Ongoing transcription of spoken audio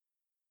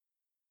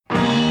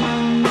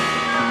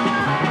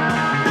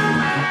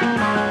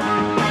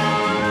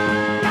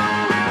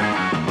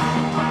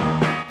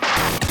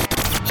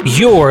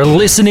You're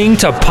listening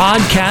to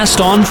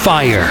Podcast on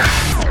Fire.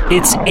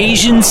 It's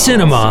Asian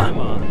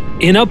cinema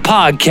in a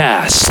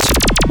podcast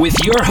with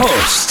your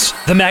hosts,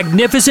 the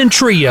magnificent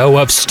trio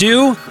of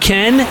Stu,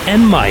 Ken,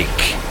 and Mike.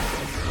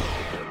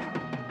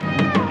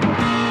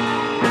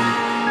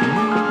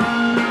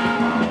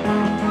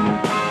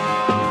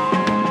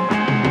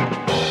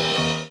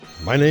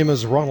 My name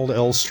is Ronald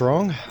L.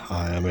 Strong.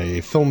 I am a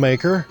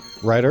filmmaker,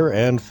 writer,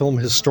 and film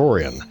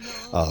historian,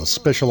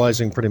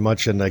 specializing pretty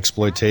much in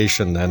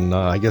exploitation and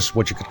I guess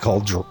what you could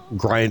call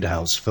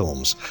grindhouse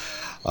films.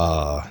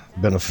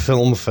 Been a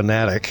film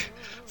fanatic.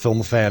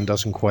 Film fan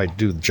doesn't quite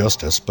do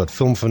justice, but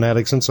film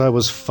fanatic since I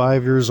was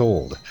 5 years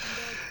old.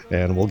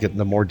 And we'll get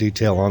into more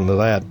detail on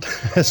that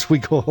as we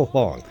go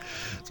along.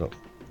 So.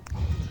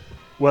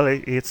 Well,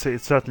 it's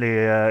certainly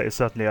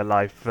a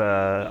life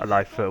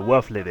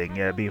worth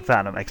living. Being a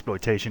fan of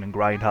exploitation and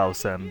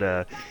grindhouse, and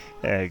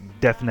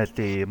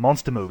definitely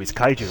monster movies,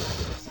 kaiju.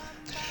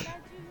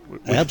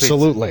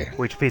 Absolutely,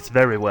 which fits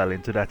very well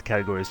into that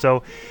category.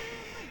 So,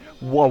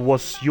 what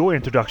was your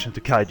introduction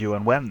to kaiju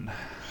and when?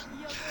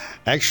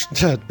 Actually,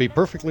 to be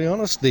perfectly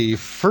honest, the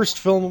first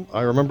film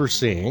I remember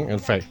seeing, in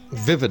fact,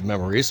 vivid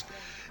memories,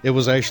 it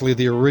was actually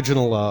the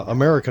original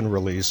American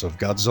release of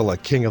Godzilla,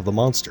 King of the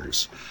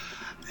Monsters.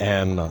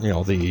 And,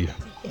 the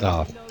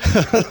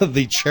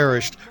the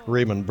cherished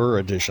Raymond Burr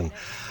edition.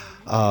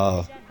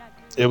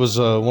 It was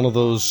one of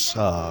those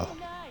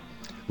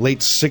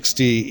late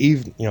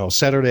 60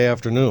 Saturday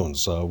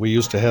afternoons. We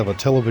used to have a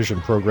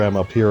television program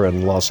up here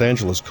in Los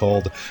Angeles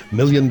called $1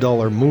 Million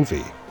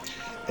Movie.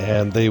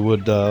 And they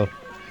would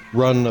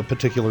run a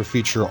particular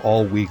feature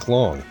all week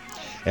long.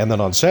 And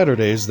then on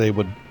Saturdays, they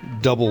would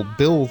double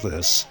bill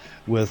this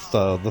with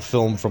the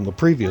film from the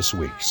previous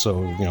week.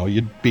 So,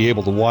 you'd be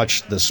able to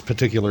watch this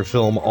particular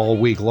film all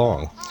week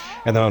long.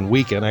 And then on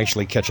weekend,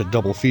 actually catch a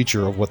double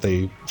feature of what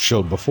they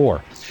showed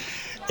before.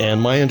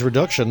 And my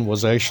introduction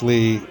was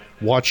actually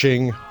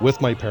watching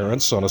with my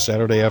parents on a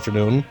Saturday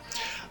afternoon,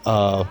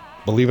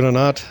 believe it or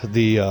not,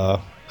 the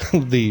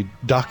the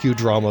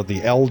docudrama,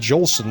 the Al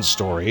Jolson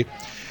story.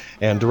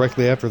 And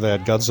directly after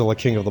that, Godzilla,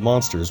 King of the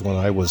Monsters, when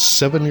I was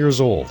 7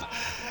 years old.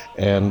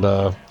 And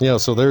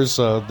so there's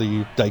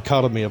the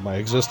dichotomy of my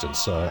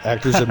existence: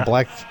 actors in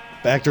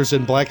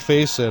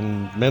blackface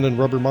and men in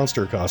rubber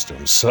monster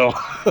costumes. So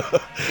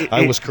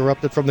I was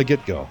corrupted from the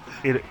get-go.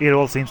 It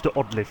all seems to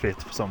oddly fit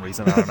for some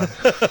reason. I don't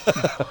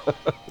know.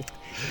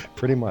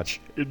 Pretty much.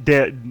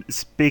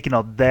 Speaking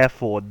of,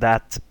 therefore,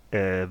 that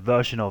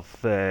version of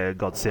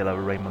Godzilla,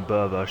 Raymond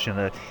Burr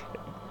version,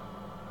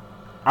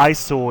 I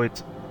saw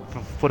it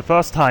for the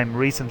first time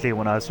recently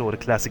when I saw the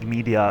Classic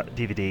Media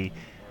DVD.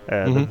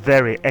 The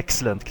very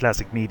excellent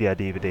Classic Media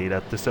DVD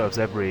that deserves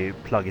every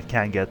plug it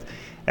can get.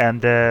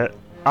 And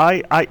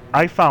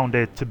I found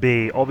it to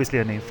be obviously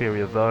an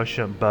inferior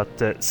version, but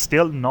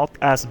still not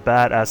as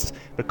bad as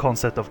the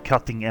concept of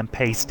cutting and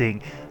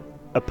pasting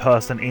a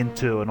person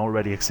into an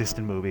already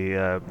existing movie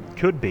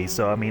could be.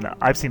 So, I mean,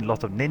 I've seen a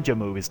lot of ninja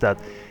movies that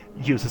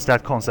uses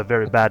that concept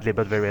very badly,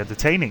 but very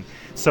entertaining.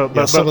 So,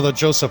 but some of the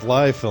Joseph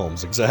Lai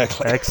films,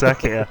 exactly.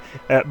 Exactly. Yeah.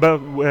 But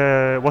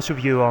what's your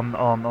view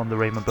on the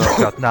Raymond Burr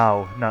cut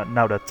now?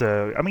 Now that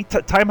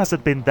time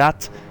hasn't been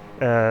that.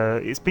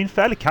 It's been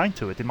fairly kind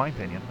to it, in my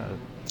opinion.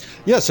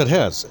 Yes, it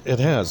has. It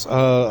has.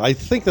 I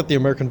think that the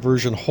American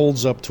version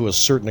holds up to a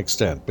certain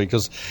extent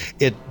because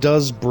it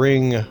does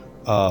bring.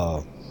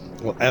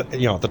 At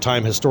the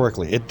time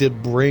historically, it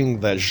did bring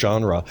that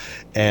genre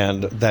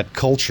and that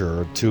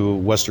culture to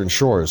Western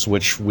shores,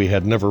 which we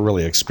had never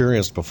really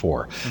experienced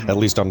before, at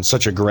least on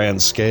such a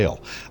grand scale.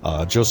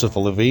 Joseph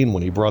Levine,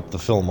 when he brought the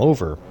film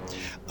over,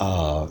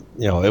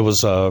 it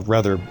was a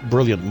rather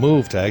brilliant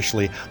move to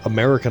actually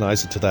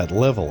Americanize it to that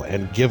level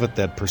and give it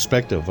that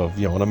perspective of,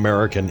 an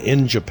American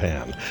in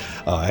Japan,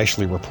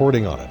 actually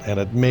reporting on it. And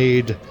it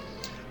made...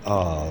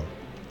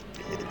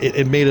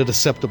 It made it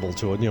acceptable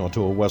to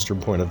a Western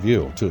point of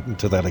view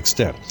to that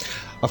extent.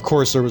 Of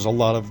course, there was a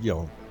lot of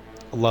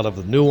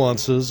the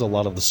nuances, a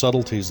lot of the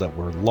subtleties that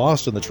were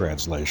lost in the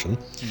translation,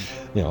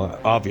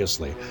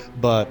 obviously,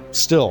 but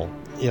still,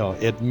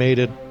 it made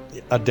it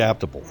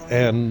adaptable.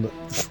 And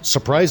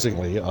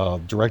surprisingly,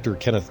 director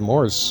Kenneth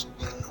Morse,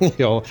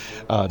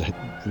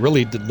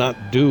 really did not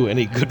do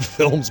any good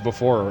films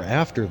before or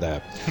after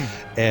that.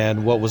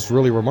 And what was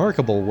really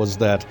remarkable was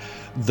that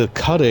the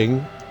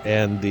cutting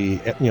and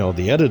the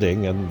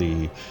editing and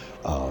the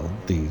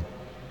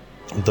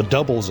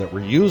doubles that were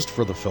used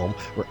for the film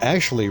were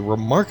actually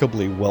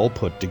remarkably well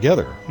put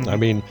together. I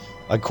mean,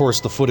 of course,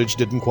 the footage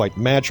didn't quite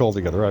match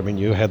altogether. I mean,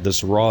 you had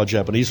this raw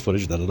Japanese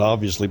footage that had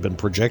obviously been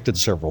projected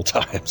several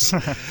times.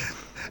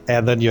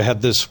 And then you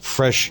had this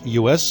fresh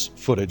U.S.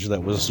 footage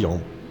that was,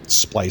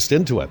 spliced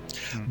into it.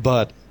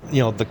 But,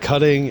 the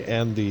cutting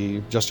and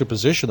the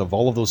juxtaposition of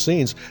all of those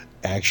scenes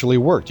actually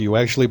worked. You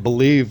actually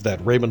believe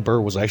that Raymond Burr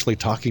was actually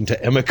talking to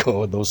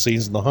Emiko in those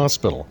scenes in the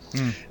hospital.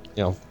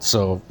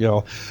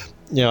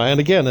 and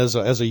again, as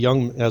a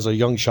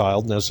young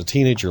child and as a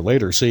teenager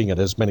later, seeing it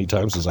as many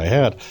times as I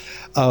had,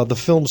 the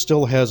film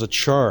still has a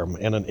charm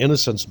and an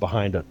innocence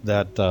behind it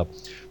that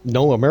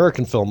no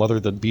American film other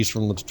than Beast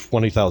from the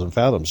 20,000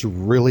 Fathoms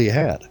really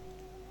had.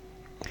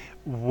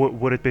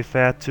 Would it be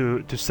fair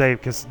to say,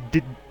 because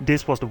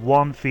this was the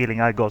one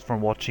feeling I got from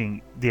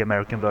watching the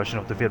American version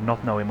of the film,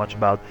 not knowing much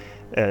about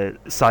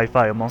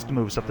sci-fi or monster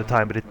movies of the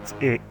time, but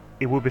it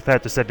would be fair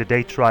to say that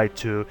they tried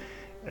to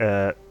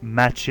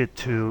match it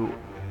to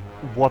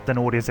what an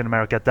audience in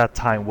America at that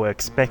time were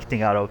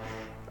expecting out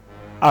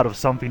of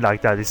something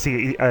like that. You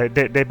see,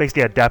 they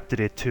basically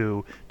adapted it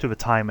to the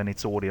time and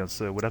its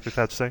audience. Would that be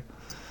fair to say?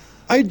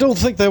 I don't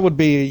think that would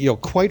be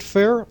quite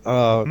fair,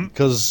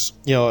 because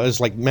it's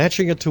like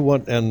matching it to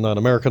what an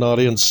American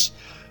audience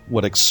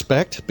would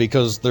expect,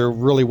 because there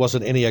really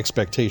wasn't any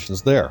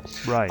expectations there.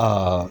 Right.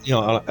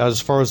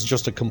 As far as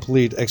just a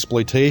complete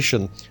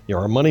exploitation,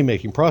 or a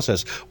money-making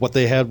process, what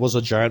they had was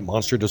a giant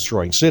monster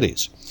destroying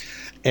cities.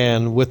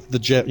 And with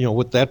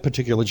with that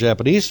particular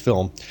Japanese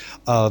film,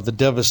 the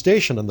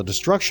devastation and the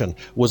destruction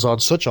was on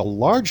such a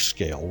large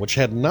scale, which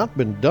had not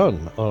been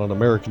done on an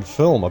American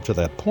film up to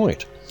that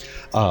point.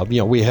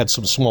 We had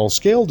some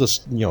small-scale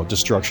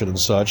destruction and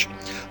such.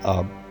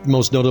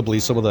 Most notably,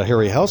 some of the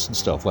Harryhausen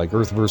stuff, like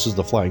Earth versus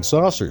the Flying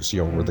Saucers,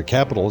 where the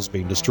Capitol is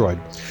being destroyed.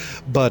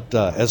 But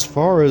as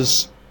far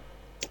as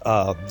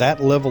that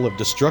level of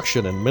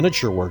destruction and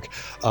miniature work,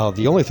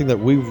 the only thing that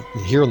we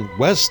here in the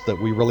West that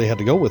we really had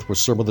to go with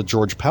was some of the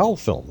George Powell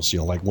films,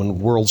 like When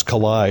Worlds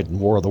Collide and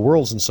War of the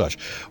Worlds and such,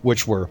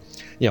 which were,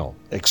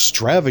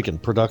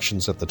 extravagant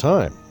productions at the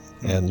time.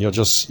 And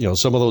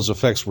some of those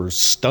effects were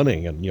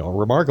stunning and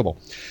remarkable.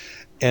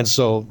 And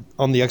so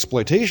on the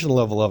exploitation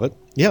level of it,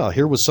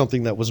 here was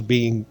something that was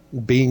being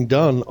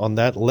done on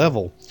that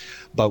level,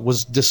 but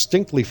was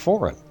distinctly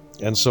foreign.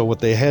 And so what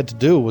they had to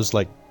do was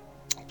like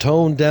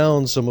tone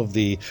down some of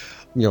the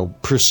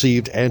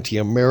perceived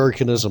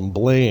anti-Americanism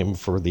blame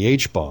for the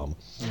H-bomb,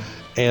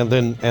 and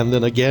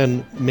then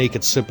again make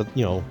it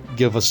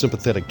give a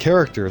sympathetic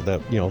character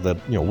that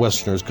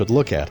Westerners could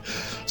look at.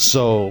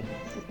 So.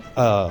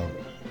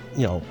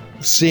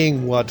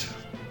 Seeing what,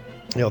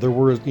 there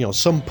were,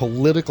 some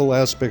political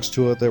aspects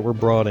to it that were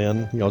brought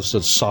in, to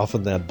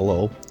soften that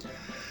blow.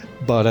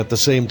 But at the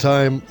same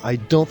time, I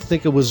don't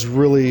think it was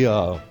really,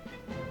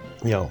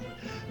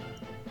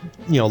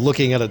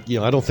 looking at it,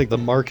 I don't think the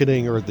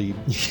marketing or the,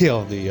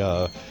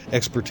 the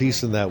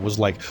expertise in that was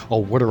like, oh,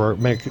 what are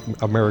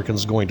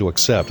Americans going to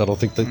accept? I don't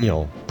think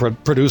that,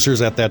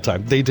 producers at that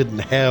time, they didn't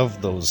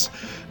have those,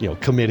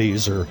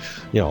 committees or,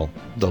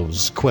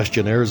 those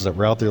questionnaires that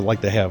were out there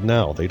like they have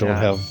now. They don't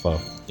have,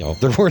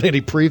 there weren't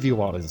any preview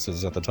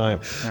audiences at the time.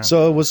 Yeah.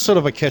 So it was sort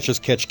of a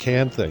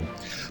catch-as-catch-can thing.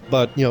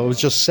 But, it was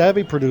just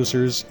savvy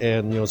producers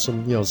and,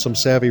 some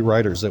savvy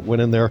writers that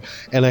went in there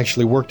and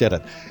actually worked at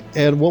it.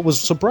 And what was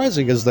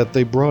surprising is that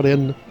they brought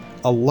in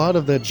a lot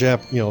of that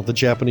the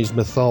Japanese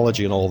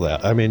mythology and all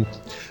that. I mean,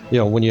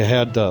 when you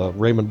had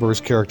Raymond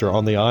Burr's character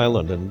on the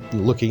island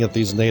and looking at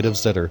these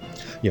natives that are,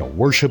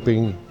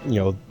 worshiping,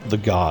 the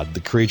god,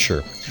 the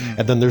creature.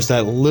 And then there's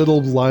that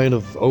little line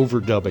of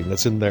overdubbing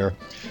that's in there.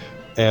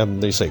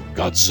 And they say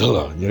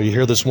Godzilla. You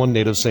hear this one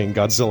native saying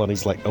Godzilla, and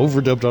he's like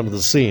overdubbed onto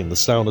the scene. The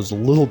sound is a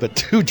little bit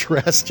too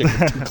drastic,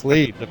 too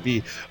clean to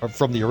be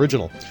from the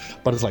original.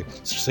 But it's like,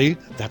 see,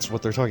 that's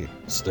what they're talking.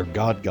 It's their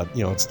god.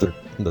 It's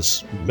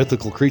this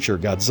mythical creature,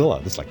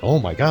 Godzilla. It's like, oh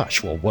my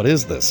gosh, well, what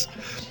is this?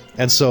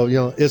 And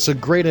so, it's a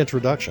great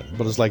introduction.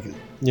 But it's like,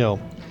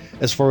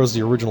 as far as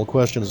the original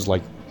question is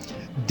like,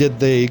 did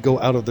they go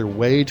out of their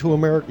way to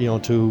America,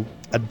 to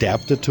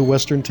adapt it to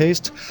Western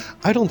taste?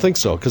 I don't think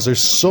so, because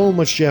there's so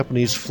much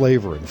Japanese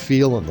flavor and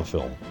feel in the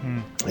film,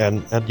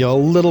 and a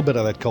little bit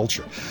of that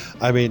culture.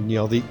 I mean,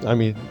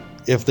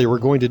 if they were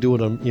going to do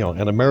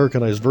an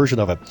Americanized version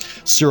of it,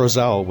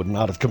 Serizawa would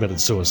not have committed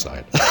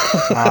suicide.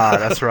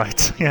 That's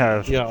right.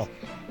 Yeah. Yeah.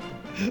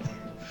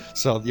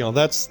 So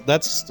that's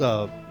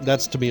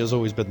to me has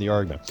always been the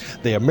argument.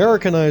 They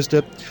Americanized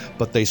it,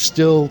 but they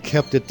still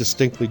kept it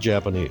distinctly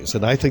Japanese,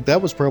 and I think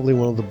that was probably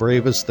one of the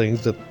bravest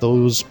things that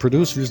those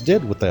producers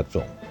did with that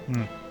film.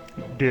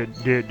 Do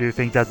you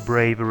think that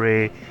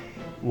bravery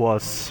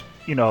was,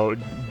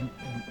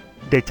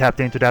 they tapped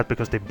into that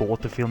because they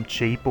bought the film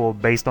cheap, or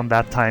based on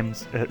that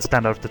time's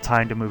standard of the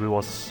time, the movie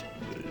was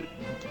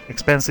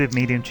expensive,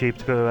 medium cheap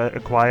to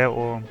acquire,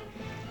 or?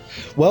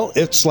 Well,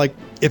 it's like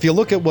if you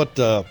look at what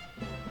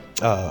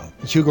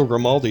Hugo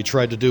Grimaldi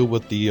tried to do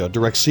with the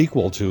direct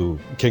sequel to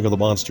King of the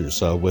Monsters,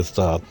 with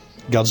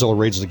Godzilla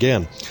Raids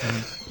Again.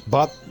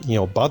 Bought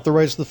the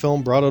rights to the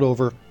film, brought it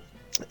over,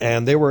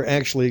 and they were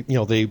actually,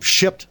 they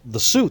shipped the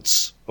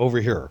suits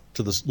over here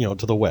to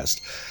the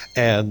West,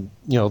 and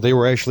they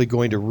were actually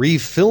going to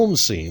refilm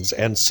scenes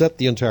and set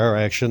the entire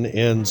action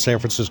in San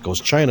Francisco's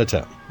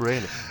Chinatown.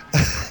 Really?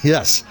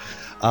 Yes.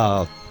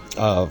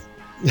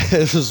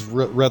 This is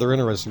rather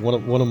interesting.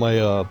 One of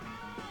my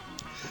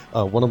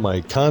one of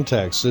my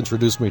contacts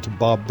introduced me to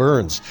Bob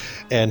Burns,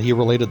 and he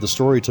related the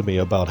story to me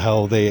about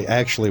how they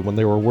actually, when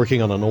they were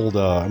working on an old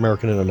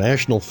American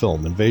International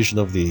film, Invasion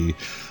of the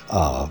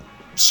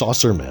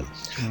Saucermen,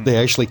 they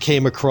actually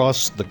came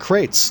across the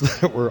crates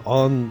that were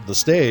on the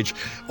stage,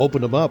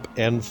 opened them up,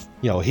 and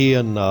he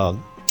and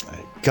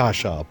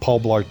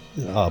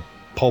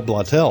Paul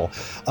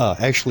Blautel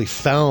actually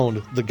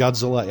found the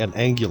Godzilla and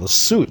Angulus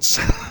suits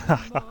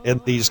in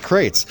these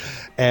crates,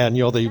 and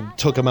they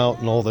took them out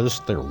and all this.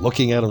 They're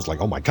looking at them, it's like,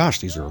 oh my gosh,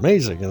 these are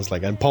amazing. And it's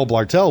like, and Paul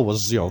Blautel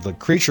was the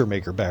creature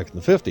maker back in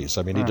the 50s.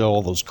 I mean, he did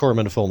all those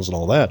Corman films and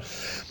all that.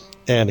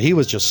 And he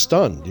was just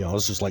stunned.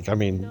 It's just like,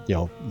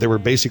 they were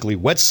basically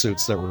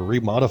wetsuits that were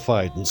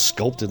remodified and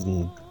sculpted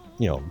and,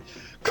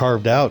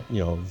 carved out,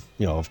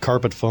 of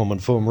carpet foam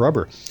and foam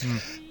rubber.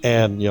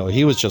 And,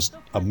 he was just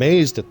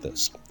amazed at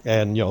this.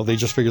 And, they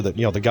just figured that,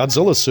 the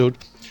Godzilla suit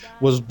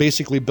was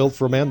basically built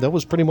for a man that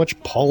was pretty much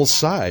Paul's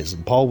size.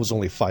 And Paul was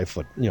only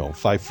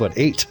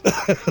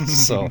 5'8".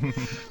 So,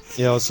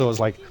 so it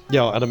was like,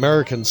 an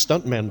American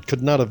stuntman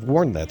could not have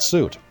worn that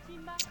suit.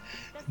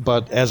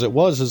 But as it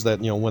was, is that,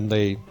 when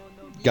they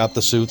got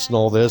the suits and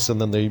all this, and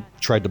then they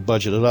tried to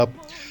budget it up,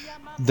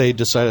 they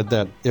decided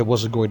that it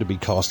wasn't going to be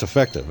cost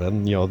effective.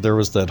 And, there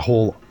was that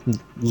whole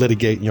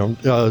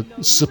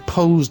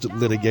supposed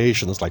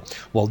litigation. It's like,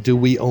 well, do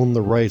we own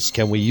the rights?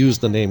 Can we use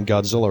the name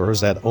Godzilla, or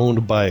is that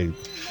owned by,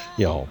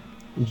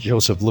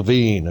 Joseph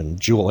Levine and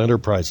Jewel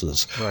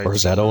Enterprises, right, or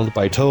is that owned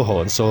by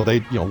Toho? And so they,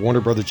 Warner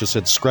Brothers just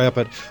said, scrap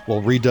it,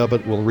 we'll redub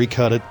it, we'll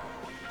recut it.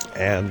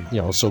 And,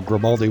 so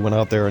Grimaldi went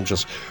out there and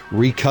just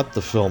recut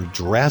the film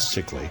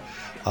drastically.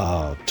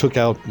 Took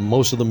out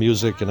most of the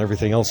music and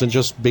everything else, and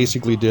just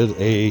basically did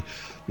a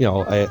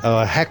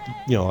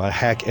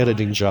hack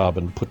editing job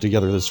and put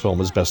together this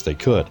film as best they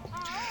could,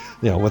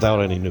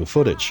 without any new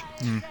footage.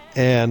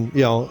 And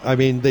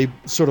they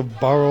sort of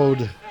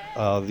borrowed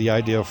the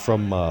idea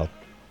from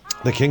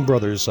the King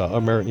Brothers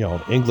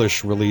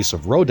English release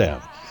of Rodan,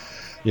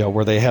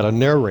 where they had a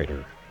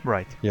narrator,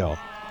 right?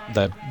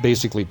 That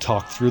basically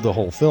talked through the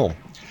whole film,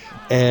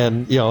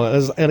 and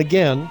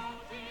again.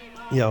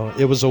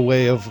 It was a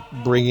way of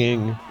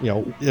bringing,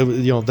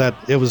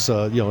 it was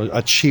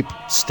a cheap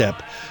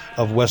step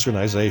of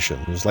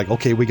westernization. It was like,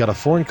 okay, we got a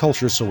foreign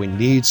culture, so we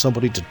need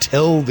somebody to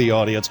tell the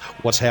audience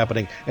what's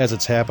happening as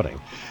it's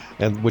happening,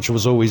 and which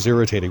was always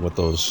irritating with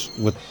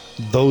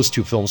those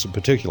two films in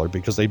particular,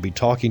 because they'd be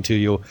talking to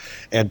you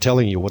and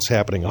telling you what's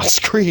happening on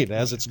screen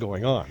as it's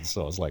going on.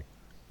 So it's like.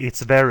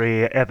 It's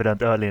very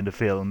evident early in the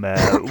film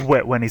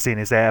when he's in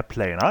his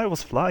airplane. I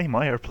was flying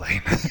my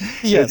airplane.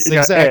 Yes,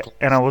 exactly.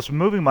 And I was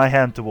moving my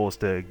hand towards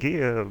the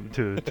gear,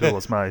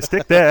 towards my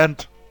stick there,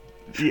 and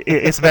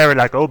it's very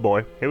like, oh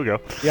boy, here we go.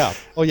 Yeah.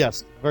 Oh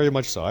yes, very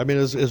much so. I mean,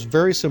 it's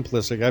very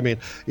simplistic. I mean,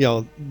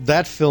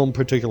 that film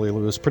particularly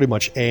was pretty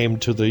much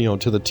aimed to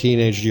the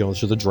teenage,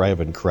 to the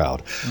drive-in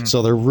crowd.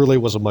 So there really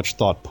wasn't much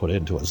thought put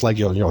into it. It's like,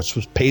 it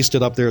was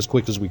pasted up there as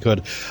quick as we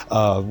could.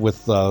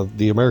 With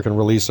the American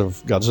release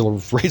of Godzilla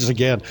Raids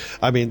Again,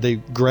 I mean, they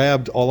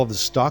grabbed all of the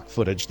stock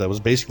footage that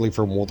was basically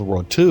from World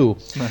War II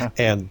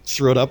and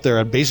threw it up there,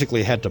 and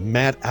basically had to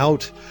mat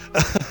out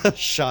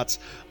shots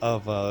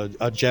of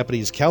a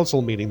Japanese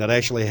council meeting that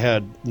actually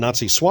had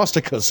Nazi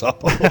swastikas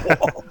up on the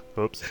wall.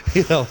 Oops.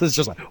 It's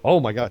just like, oh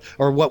my God.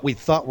 Or what we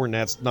thought were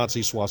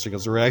Nazi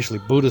swastikas were actually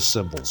Buddhist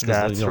symbols.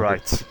 That's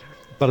right.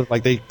 But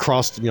like they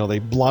crossed, they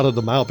blotted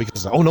them out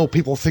because, oh no,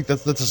 people think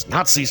that this is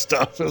Nazi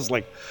stuff. It's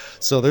like,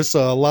 so there's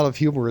a lot of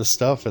humorous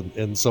stuff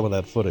in some of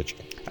that footage.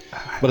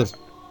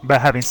 But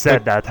having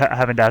said that,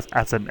 having that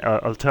as an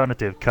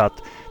alternative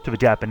cut to the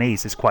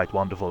Japanese is quite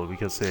wonderful,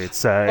 because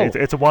it's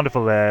a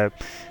wonderful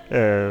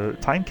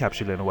time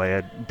capsule in a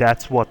way.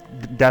 That's what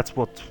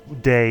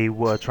they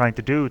were trying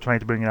to do,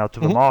 trying to bring it out to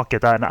the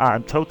market. And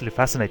I'm totally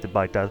fascinated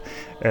by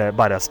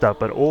that stuff.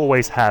 But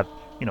always have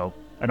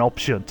an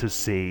option to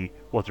see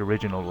what the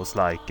original was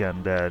like,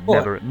 and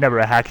never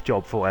a hack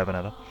job for Evan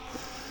Ever.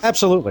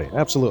 Absolutely.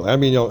 I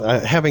mean,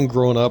 having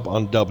grown up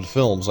on dubbed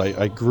films,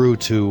 I grew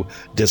to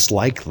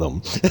dislike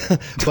them.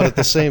 But at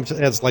the same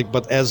time,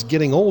 but as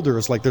getting older,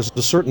 it's like there's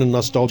a certain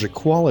nostalgic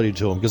quality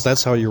to them, because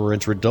that's how you were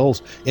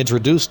introduced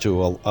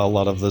to a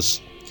lot of those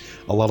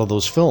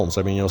films.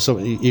 I mean,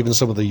 even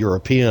some of the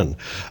European,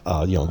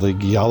 the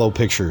Giallo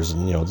pictures,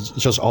 and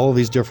just all of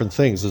these different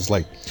things. It's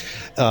like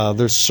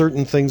there's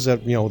certain things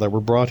that that were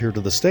brought here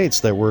to the States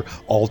that were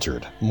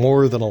altered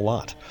more than a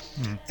lot,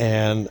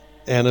 and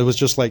it was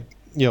just like.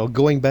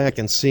 Going back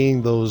and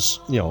seeing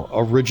those,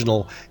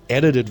 original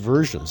edited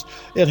versions,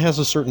 it has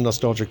a certain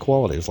nostalgic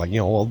quality. It's like,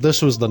 well,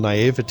 this was the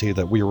naivety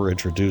that we were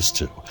introduced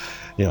to,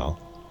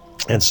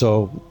 And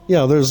so,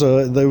 there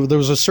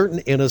was a certain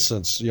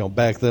innocence,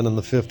 back then in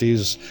the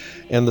 50s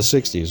and the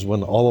 60s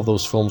when all of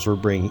those films were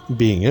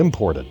being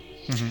imported.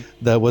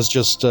 That was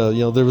just,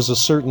 there was a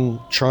certain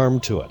charm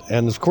to it.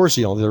 And of course,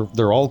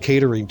 they're all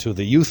catering to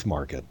the youth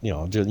market,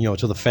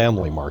 to the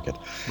family market.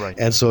 Right.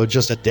 And so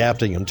just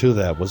adapting them to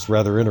that was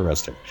rather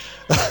interesting.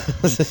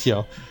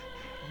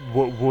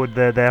 would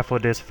therefore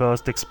this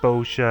first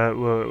exposure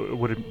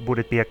would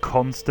it be a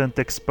constant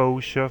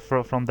exposure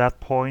from that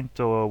point,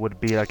 or would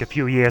it be like a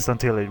few years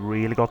until it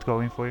really got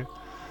going for you?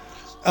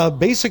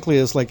 Basically,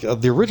 it's like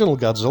the original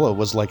Godzilla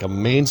was like a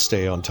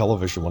mainstay on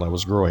television when I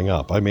was growing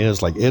up. I mean,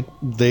 it's like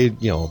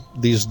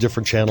these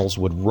different channels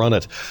would run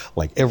it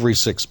like every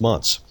 6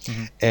 months,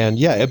 and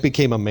yeah, it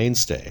became a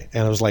mainstay.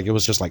 And it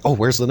was just like, oh,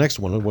 where's the next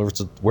one?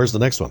 Where's the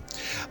next one?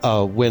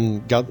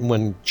 When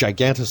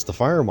Gigantus the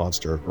Fire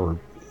Monster, or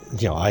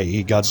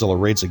i.e. Godzilla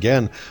Raids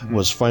Again,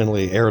 was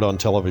finally aired on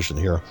television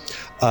here,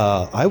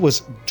 I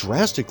was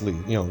drastically,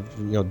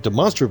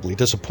 demonstrably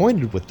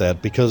disappointed with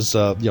that because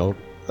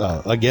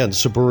again,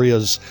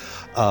 Saburia's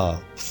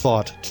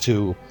thought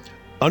to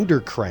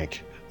undercrank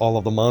all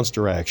of the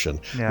monster action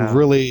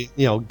really,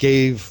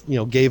 gave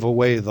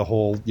away the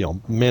whole,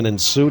 men in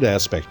suit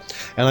aspect,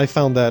 and I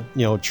found that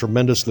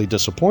tremendously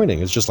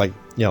disappointing. It's just like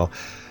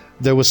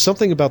there was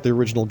something about the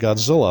original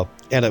Godzilla,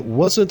 and it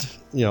wasn't,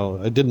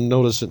 I didn't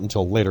notice it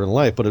until later in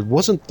life, but it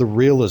wasn't the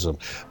realism,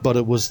 but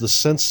it was the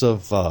sense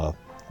of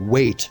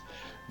weight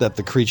that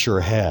the creature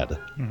had,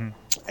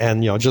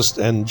 and just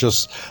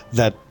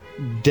that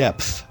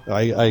depth.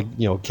 I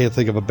can't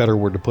think of a better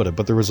word to put it,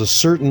 but there was a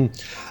certain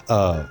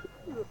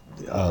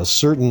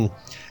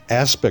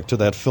aspect to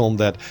that film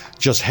that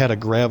just had a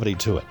gravity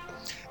to it.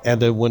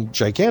 And then when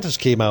Gigantus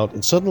came out,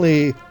 and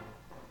suddenly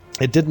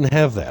it didn't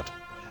have that.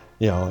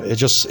 It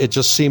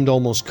just seemed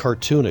almost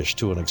cartoonish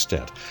to an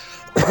extent.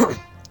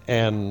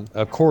 And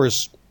of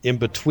course, in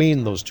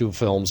between those two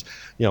films,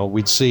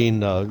 we'd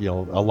seen a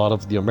lot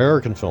of the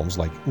American films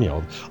like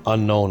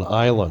Unknown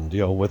Island,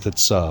 with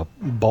its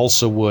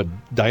balsa wood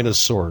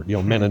dinosaur,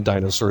 men in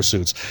dinosaur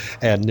suits,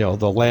 and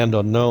The Land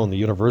Unknown, the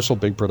Universal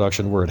big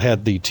production where it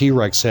had the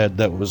T-Rex head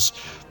that was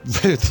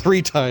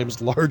 3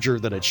 times larger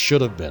than it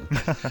should have been.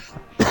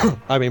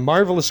 I mean,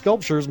 marvelous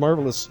sculptures,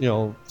 marvelous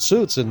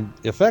suits and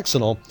effects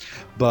and all,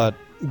 but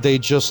they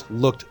just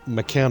looked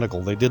mechanical.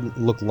 They didn't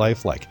look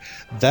lifelike.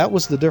 That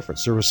was the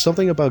difference. There was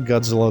something about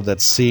Godzilla that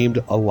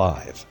seemed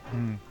alive,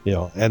 and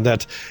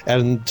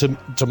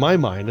to my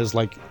mind is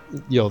like,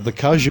 the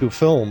Kaiju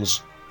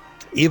films,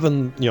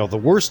 even, the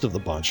worst of the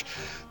bunch,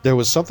 there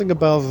was something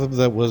about them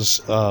that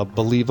was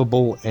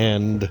believable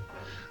and,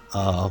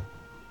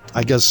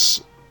 I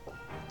guess,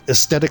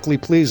 aesthetically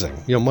pleasing,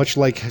 much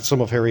like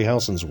some of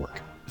Harryhausen's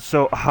work.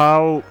 So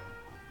how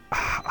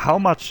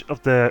much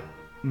of the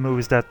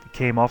movies that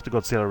came after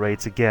Godzilla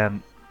Raids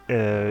Again,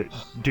 do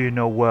you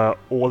know, were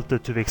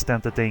altered to the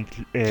extent that they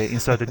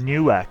inserted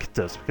new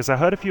actors? Because I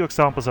heard a few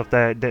examples of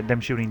them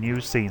shooting new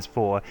scenes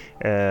for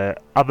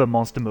other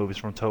monster movies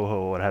from Toho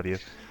or what have you.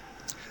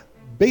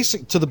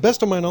 To the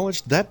best of my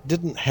knowledge, that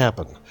didn't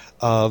happen.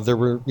 There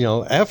were,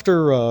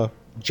 after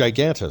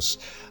Gigantus,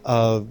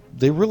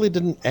 they really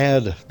didn't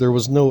add. There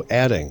was no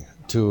adding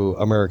to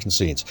American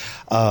scenes.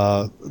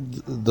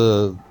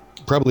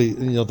 Probably,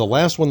 the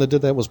last one that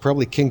did that was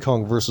probably King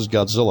Kong versus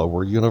Godzilla,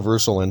 where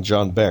Universal and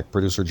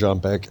producer John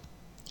Beck,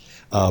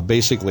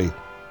 basically,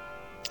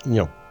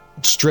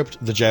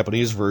 stripped the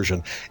Japanese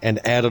version and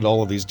added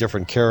all of these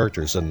different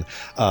characters, and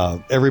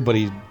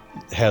everybody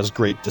has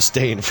great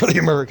disdain for the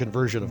American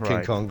version of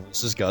King Kong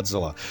versus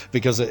Godzilla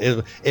because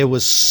it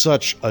was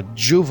such a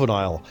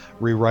juvenile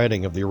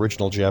rewriting of the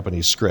original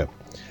Japanese script.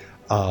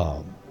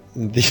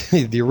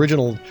 The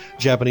original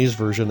Japanese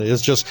version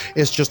is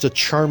just a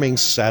charming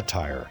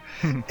satire,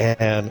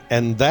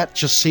 and that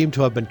just seemed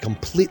to have been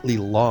completely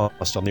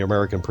lost on the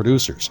American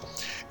producers,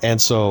 and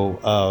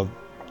so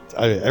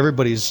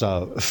everybody's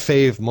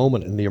fave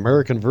moment in the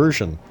American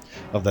version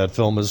of that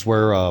film is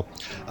where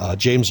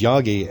James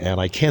Yagi and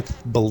I can't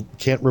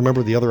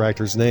remember the other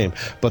actor's name,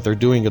 but they're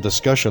doing a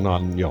discussion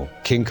on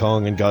King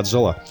Kong and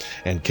Godzilla,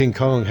 and King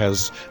Kong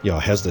has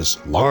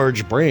this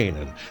large brain,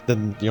 and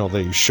then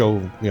they show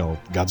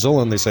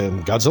Godzilla and they say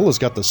Godzilla's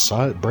got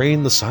the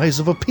brain the size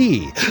of a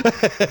pea.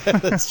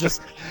 it's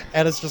just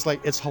like,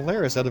 it's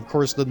hilarious. And of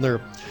course then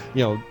they're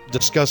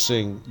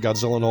discussing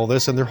Godzilla and all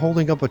this, and they're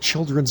holding up a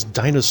children's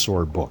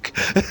dinosaur book.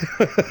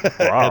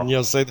 Wow. And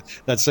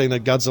saying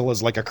that Godzilla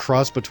is like a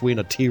cross between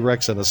a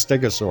T-Rex and a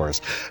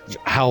Stegosaurus.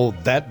 How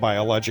that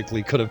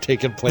biologically could have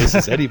taken place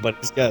is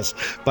anybody's guess.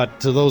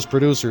 But to those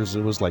producers,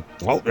 it was like,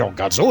 well,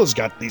 Godzilla's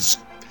got these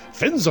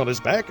fins on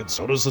his back, and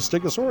so does the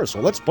Stegosaurus. So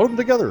let's put them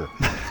together.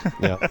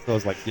 So I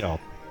was like,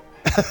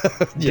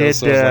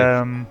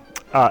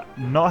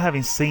 not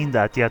having seen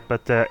that yet,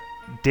 but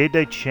did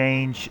they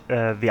change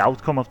the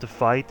outcome of the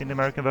fight in the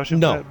American version?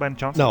 No, by any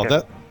chance? No,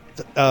 okay.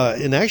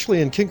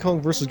 in King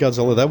Kong versus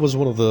Godzilla, that was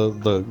one of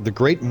the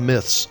great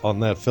myths on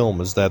that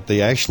film, is that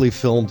they actually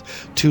filmed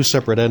 2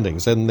 separate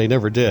endings, and they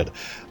never did.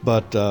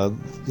 But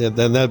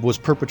then that was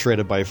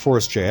perpetrated by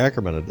Forrest J.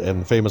 Ackerman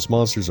and Famous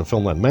Monsters of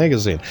Filmland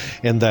magazine,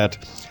 in that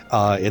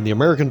in the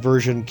American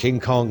version, King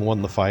Kong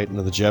won the fight, and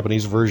in the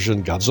Japanese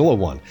version, Godzilla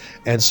won.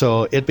 And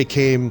so it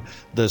became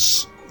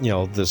this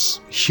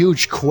this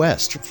huge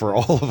quest for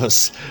all of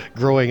us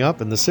growing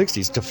up in the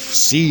 60s to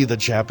see the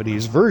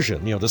Japanese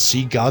version, to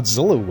see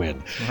Godzilla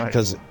win.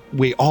 Because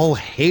we all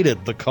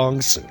hated the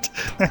Kong suit.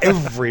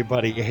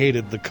 Everybody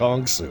hated the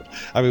Kong suit.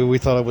 I mean, we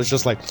thought it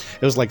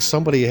was like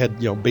somebody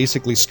had,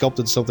 basically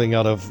sculpted something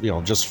out of,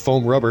 just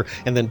foam rubber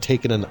and then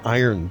taken an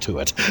iron to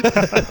it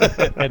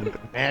and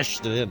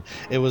mashed it in.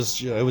 It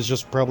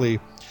was probably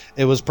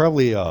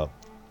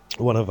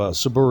one of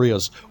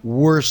Suburia's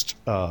worst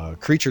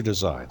creature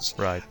designs.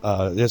 Right.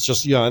 It's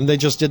just, and they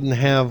just didn't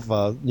have,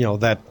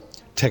 that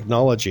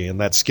technology and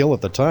that skill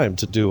at the time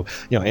to do,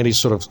 any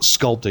sort of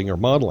sculpting or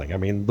modeling. I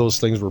mean, those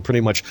things were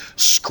pretty much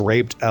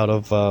scraped out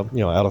of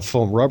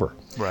foam rubber.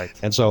 Right.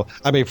 And so,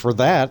 I mean, for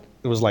that,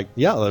 it was like,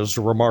 that was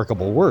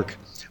remarkable work.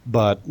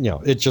 But,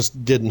 it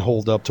just didn't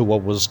hold up to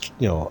what was,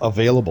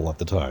 available at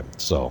the time.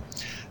 So,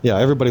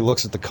 everybody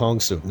looks at the Kong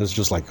suit and it's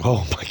just like,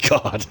 oh my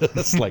God.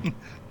 It's like...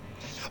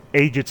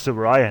 Eiji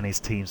Tsuburaya and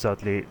his team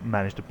certainly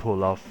managed to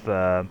pull off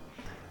a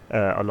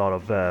lot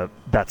of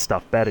that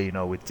stuff better,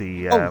 with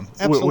the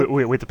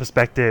with the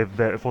perspective,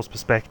 forced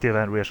perspective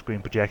and rear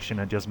screen projection,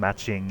 and just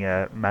matching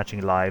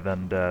live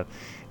and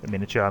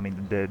miniature. I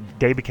mean,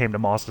 they became the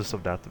masters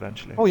of that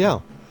eventually. Oh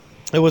yeah.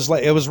 It was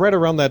right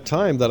around that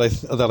time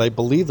that I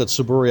believe that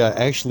Suburia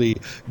actually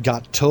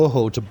got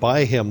Toho to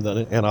buy him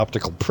an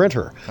optical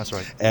printer. That's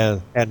right.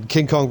 And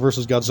King Kong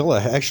versus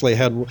Godzilla actually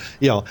had,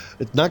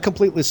 it's not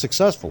completely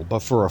successful, but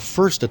for a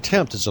first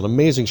attempt, it's an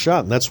amazing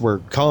shot, and that's where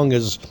Kong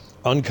is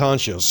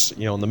unconscious,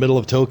 in the middle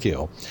of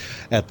Tokyo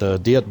at the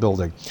Diet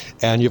building,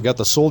 and you've got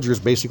the soldiers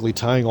basically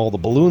tying all the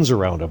balloons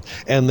around him,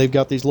 and they've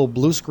got these little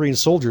blue screen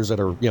soldiers that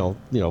are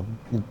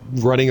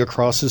running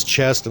across his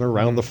chest and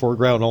around the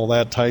foreground, all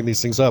that, tying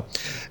these things up.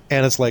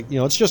 And it's like,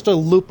 it's just a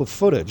loop of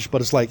footage,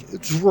 but it's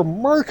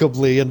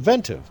remarkably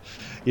inventive.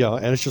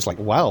 And it's just like,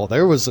 wow,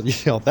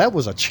 that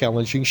was a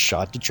challenging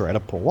shot to try to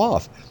pull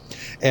off.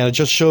 And it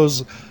just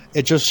shows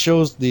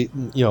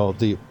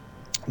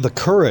the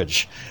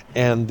courage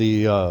and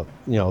the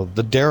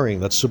daring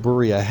that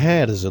Suburia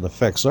had as an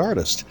effects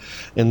artist,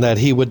 and that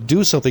he would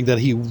do something that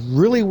he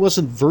really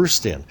wasn't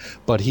versed in,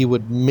 but he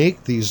would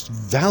make these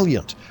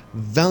valiant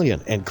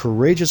and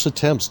courageous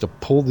attempts to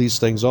pull these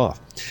things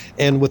off.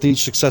 And with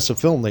each successive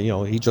film,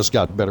 he just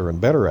got better and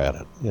better at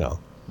it.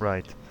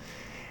 Right.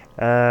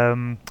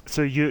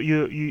 So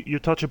you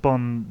touch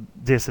upon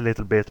this a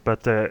little bit,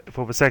 but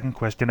for the second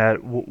question,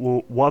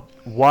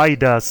 why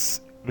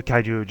does the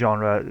kaiju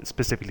genre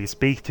specifically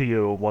speak to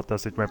you? What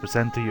does it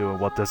represent to you?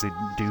 What does it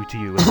do to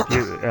you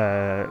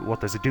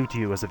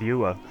as a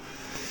viewer?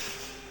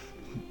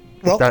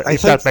 Well,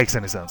 if that makes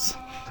any sense.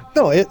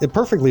 No, it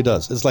perfectly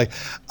does. It's like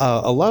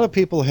a lot of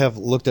people have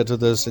looked into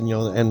this,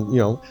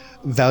 and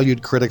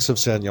valued critics have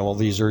said, well,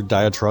 these are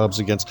diatribes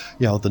against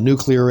the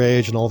nuclear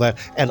age and all that,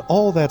 and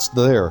all that's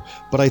there.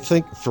 But I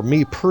think for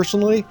me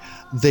personally,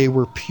 they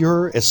were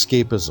pure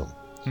escapism.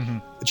 Mm-hmm.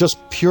 Just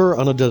pure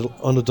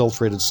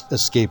unadulterated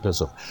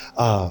escapism.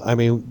 I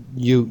mean,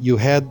 you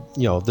had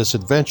this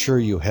adventure,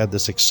 you had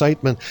this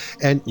excitement,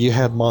 and you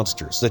had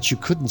monsters that you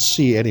couldn't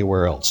see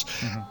anywhere else.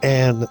 Mm-hmm.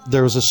 And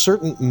there was a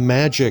certain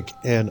magic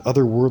and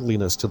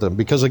otherworldliness to them,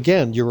 because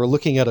again, you were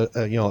looking at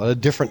a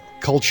different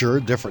culture,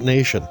 a different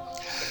nation,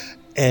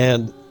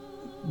 and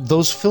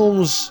those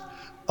films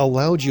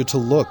allowed you to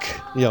look.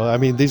 I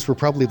mean, these were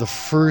probably the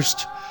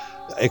first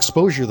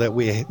exposure that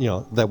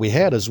we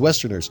had as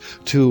Westerners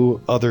to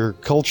other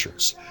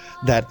cultures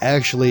that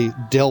actually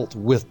dealt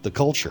with the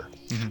culture.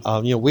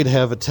 Mm-hmm. We'd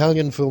have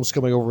Italian films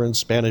coming over, and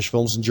Spanish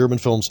films and German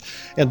films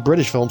and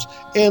British films,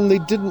 and we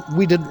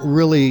didn't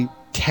really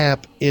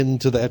tap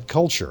into that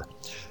culture.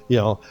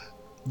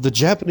 The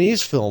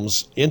Japanese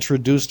films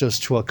introduced us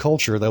to a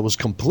culture that was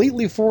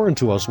completely foreign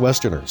to us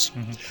Westerners.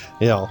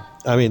 Mm-hmm.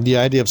 I mean, the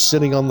idea of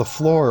sitting on the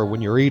floor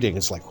when you're eating,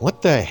 it's like,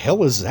 what the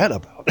hell is that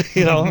about?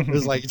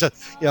 It's like,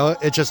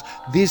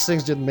 these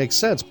things didn't make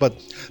sense, but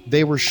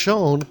they were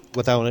shown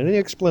without any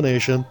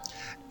explanation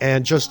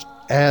and just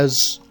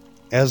as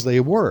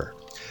they were.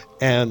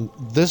 And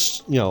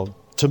this,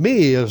 to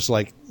me, is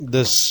like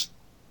this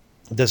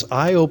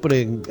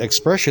eye-opening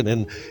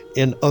expression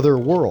in other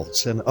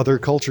worlds and other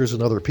cultures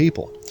and other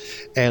people.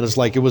 And it's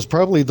like, it was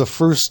probably the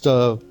first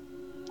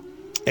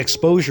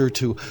exposure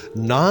to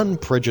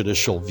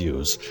non-prejudicial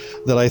views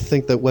that I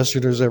think that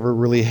Westerners ever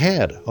really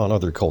had on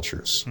other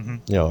cultures.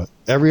 Mm-hmm.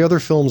 Every other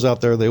films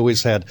out there, they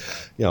always had,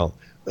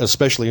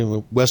 especially in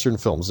Western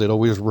films, they'd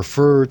always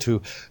refer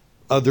to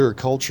other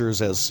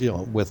cultures as,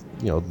 with,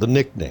 the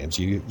nicknames.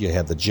 You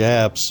had the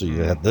Japs,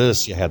 you had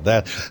this, you had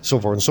that, so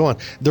forth and so on.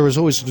 There was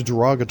always a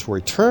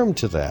derogatory term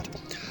to that.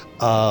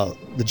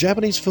 The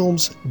Japanese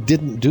films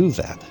didn't do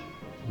that,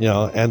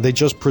 and they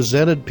just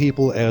presented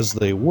people as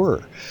they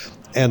were.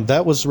 And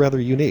that was rather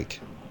unique,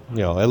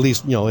 at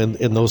least,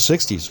 in those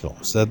 60s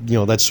films.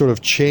 That sort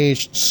of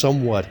changed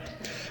somewhat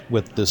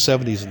with the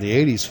 70s and the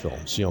 80s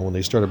films, when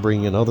they started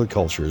bringing in other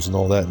cultures and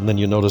all that. And then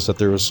you notice that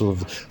there was sort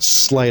of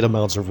slight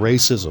amounts of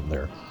racism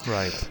there.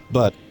 Right.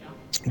 But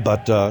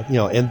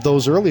in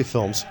those early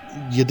films,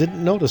 you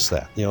didn't notice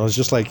that. It's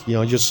just like,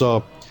 you just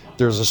saw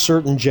there's a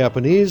certain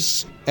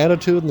Japanese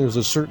attitude and there's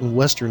a certain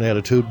Western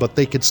attitude, but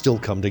they could still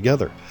come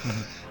together.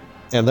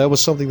 And that was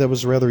something that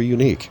was rather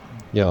unique,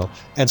 you know.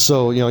 And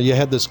so, you know, you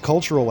had this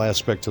cultural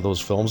aspect to those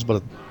films,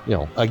 but, you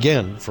know,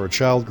 again, for a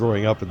child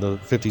growing up in the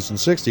 50s and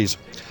 60s,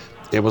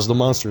 it was the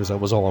monsters that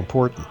was all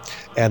important.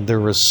 And there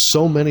were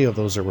so many of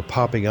those that were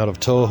popping out of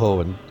Toho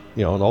and,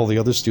 you know, and all the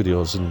other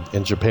studios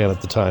in Japan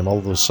at the time, all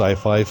of those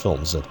sci-fi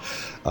films that,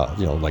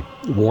 you know, like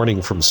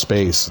Warning from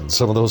Space and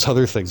some of those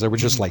other things that were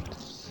just like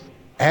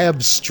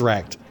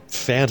abstract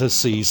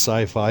fantasy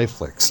sci-fi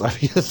flicks. I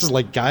mean, it's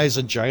like guys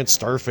in giant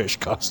starfish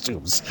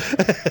costumes,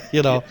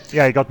 you know.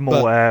 Yeah, it got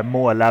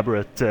more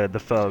elaborate the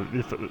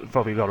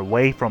further we got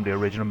away from the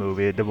original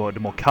movie. The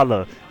more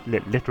color,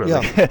 literally.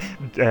 Yeah.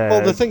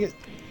 Well, the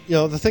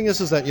thing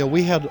is that, you know,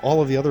 we had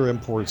all of the other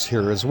imports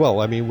here as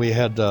well. I mean, we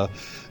had.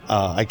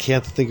 I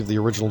can't think of the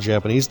original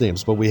Japanese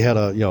names, but we had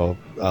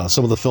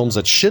some of the films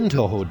that Shin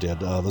Toho did,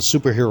 the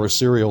superhero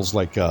serials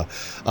like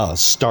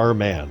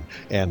Starman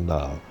and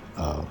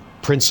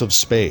Prince of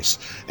Space,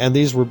 and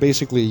these were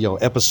basically, you know,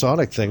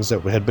 episodic things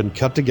that had been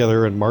cut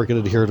together and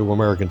marketed here to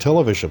American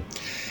television.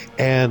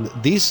 And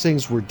these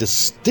things were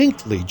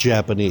distinctly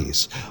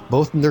Japanese,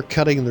 both in their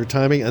cutting and their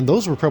timing. And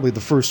those were probably the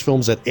first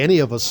films that any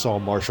of us saw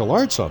martial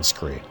arts on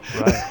screen,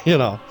 right. You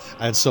know.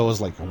 And so it was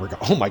like,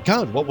 oh my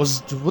God, what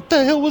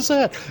the hell was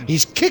that?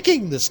 He's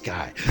kicking this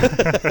guy,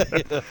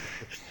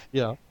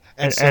 you know.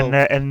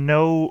 And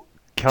no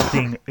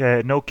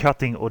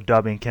cutting or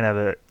dubbing can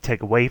ever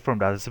take away from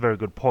that. It's a very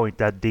good point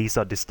that these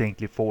are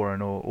distinctly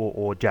foreign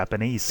or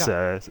Japanese.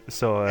 Yeah.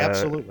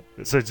 Absolutely.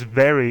 So it's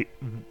very,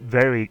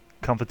 very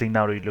comforting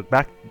now that you look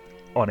back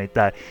on it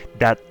that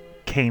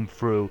came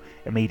through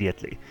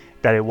immediately.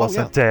 That it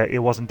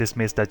wasn't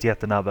dismissed as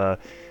yet another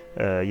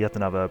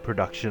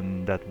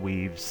production that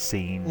we've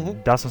seen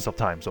dozens of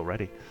times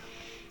already.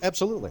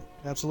 Absolutely.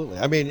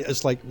 I mean,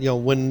 it's like, you know,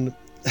 when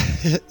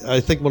I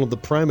think one of the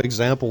prime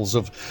examples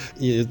of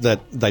that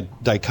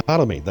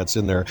dichotomy that's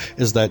in there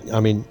is that, I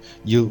mean,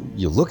 you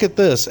look at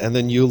this and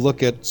then you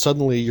look at,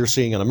 suddenly you're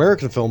seeing an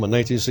American film in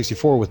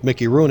 1964 with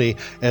Mickey Rooney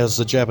as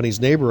the Japanese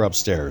neighbor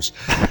upstairs,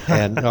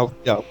 and you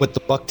know, with the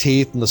buck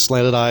teeth and the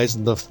slanted eyes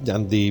and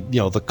the you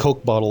know, the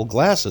Coke bottle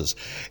glasses,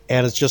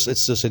 and it's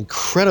this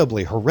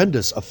incredibly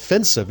horrendous,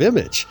 offensive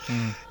image,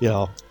 you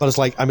know. But it's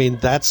like, I mean,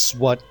 that's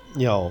what,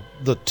 you know,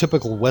 the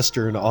typical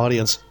Western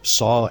audience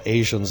saw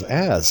Asians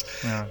as.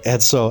 Yeah.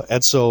 And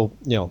so,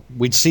 you know,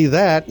 we'd see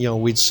that, you know,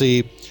 we'd see,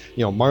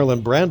 you know,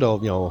 Marlon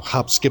Brando, you know,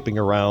 hop skipping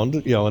around,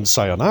 you know, in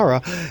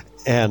Sayonara.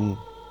 And,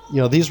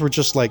 you know, these were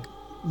just like,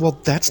 well,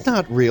 that's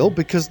not real,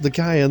 because the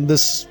guy in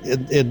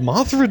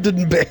Mothra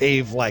didn't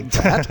behave like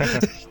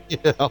that.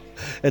 You know?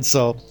 And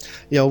so,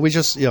 you know, we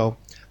just, you know,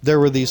 there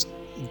were these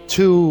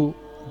two,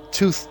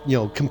 you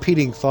know,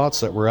 competing thoughts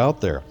that were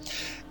out there.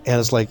 And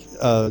it's like,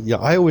 yeah,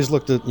 I've always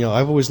looked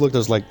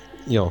as like,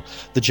 you know,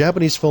 the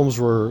Japanese films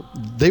were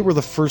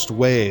the first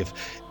wave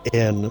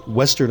in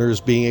Westerners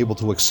being able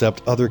to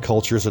accept other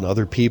cultures and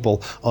other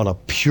people on a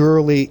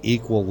purely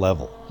equal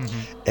level.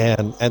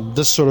 And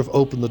this sort of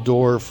opened the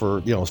door for,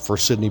 you know, for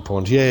Sidney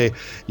Poitier,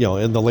 you know,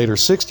 in the later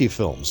 60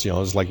 films, you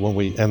know, it's like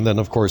and then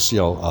of course, you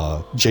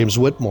know, James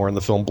Whitmore in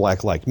the film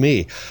Black Like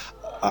Me.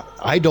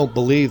 I don't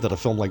believe that a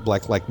film like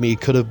Black Like Me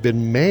could have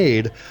been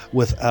made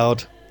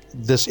without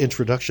this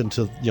introduction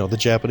to, you know, the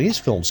Japanese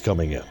films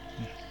coming in.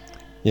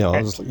 You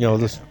know,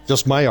 this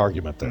just my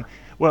argument there.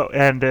 Well,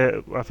 and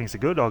I think it's a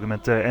good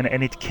argument,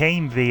 and it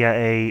came via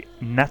a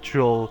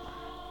natural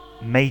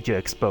major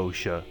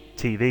exposure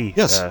TV.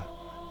 Yes.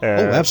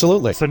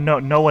 Absolutely. So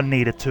no one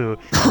needed to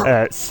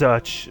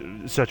search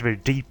very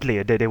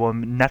deeply. They were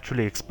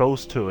naturally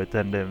exposed to it,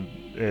 and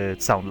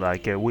it sounded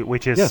like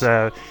which is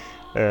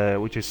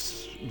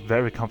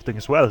very comforting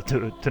as well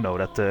to know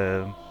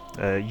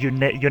that you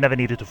never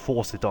needed to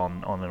force it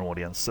on an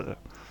audience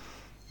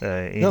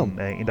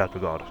in that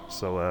regard.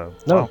 So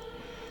no. Wow.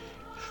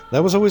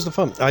 That was always the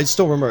fun. I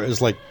still remember it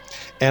was like,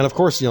 and of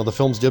course, you know, the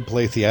films did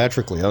play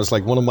theatrically. I was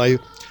like, one of my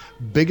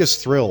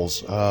biggest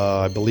thrills,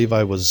 I believe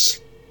I was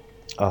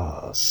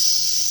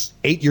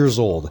 8 years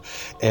old,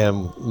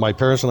 and my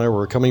parents and I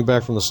were coming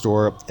back from the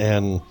store,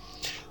 and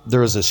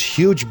there was this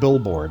huge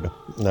billboard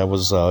that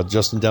was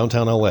just in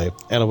downtown LA,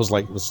 and it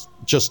was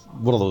just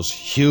one of those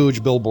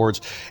huge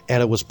billboards,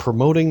 and it was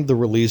promoting the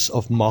release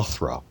of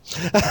Mothra.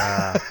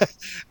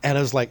 And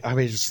it was like, I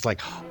mean, just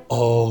like,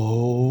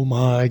 oh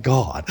my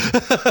God.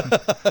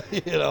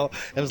 You know,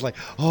 and it was like,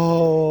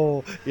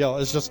 oh, you know,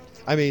 it's just,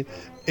 I mean,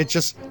 it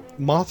just,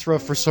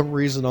 Mothra for some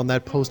reason on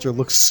that poster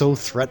looks so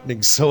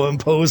threatening, so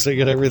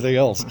imposing and everything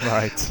else.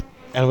 Right.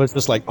 And it was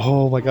just like,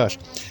 oh my gosh.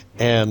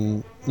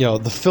 And, you know,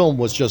 the film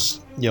was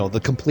just, you know, the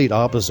complete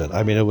opposite.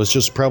 I mean, it was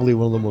just probably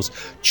one of the most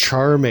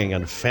charming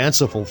and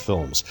fanciful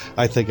films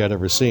I think I'd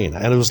ever seen.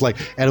 And it was like,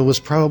 and it was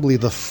probably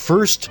the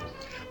first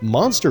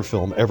monster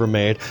film ever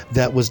made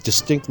that was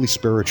distinctly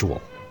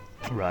spiritual.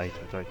 Right.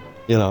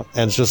 You know,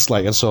 and it's just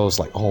like, and so it's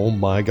like, oh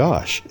my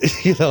gosh,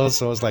 you know.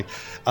 So it's like,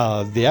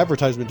 the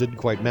advertisement didn't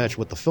quite match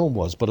what the film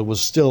was, but it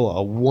was still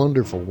a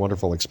wonderful,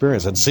 wonderful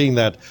experience. And seeing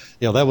that,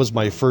 you know, that was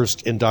my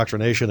first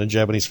indoctrination in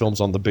Japanese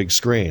films on the big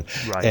screen.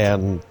 Right.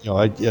 And you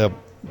know,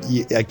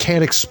 I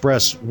can't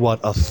express what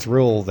a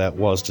thrill that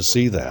was to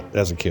see that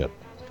as a kid.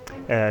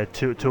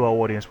 To our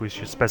audience, we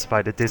should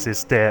specify that this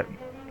is the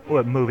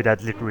movie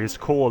that literally is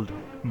called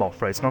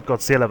Mothra. It's not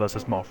Godzilla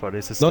versus Mothra.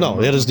 This is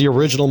No, it is the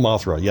original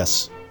Mothra.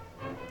 Yes.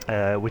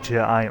 Which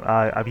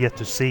I've yet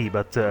to see,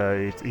 but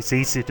it's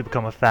easy to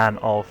become a fan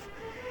of,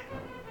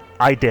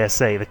 I dare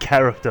say, the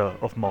character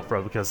of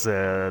Mothra, because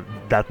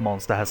that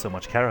monster has so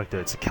much character.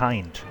 It's a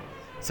kind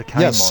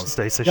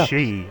monster. It's a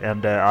she,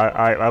 and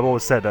I've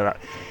always said that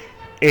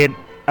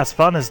as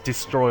fun as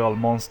Destroy All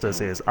Monsters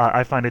is,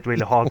 I find it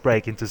really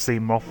heartbreaking to see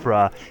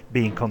Mothra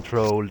being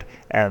controlled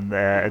and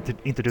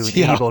into doing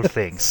evil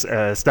things,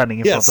 standing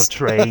in front of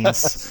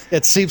trains.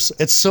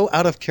 It's so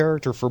out of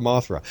character for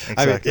Mothra.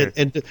 Exactly.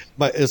 I mean,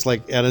 it's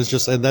like, and it's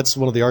just, and that's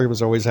one of the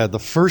arguments I always had. The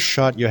first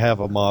shot you have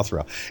of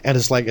Mothra, and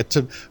it's like,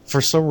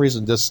 for some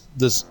reason, this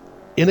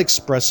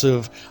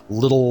inexpressive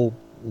little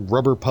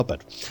rubber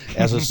puppet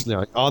as it's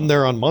on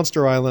there on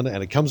Monster Island,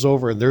 and it comes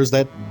over and there's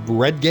that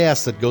red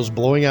gas that goes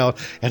blowing out,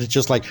 and it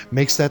just like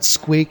makes that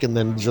squeak and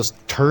then just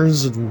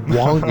turns and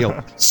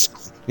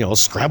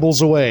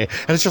scrabbles away,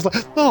 and it's just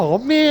like, oh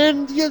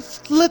man,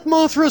 let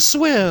Mothra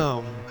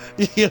swim.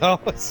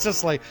 It's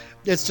just like,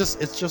 it's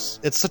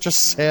such a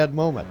sad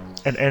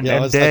moment. And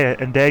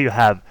there you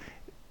have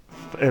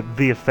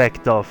the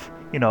effect of,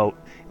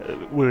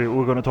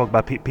 we're going to talk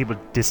about people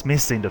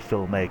dismissing the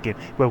filmmaking,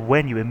 but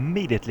when you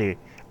immediately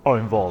are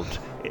involved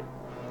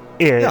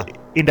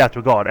in that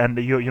regard, and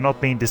you're not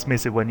being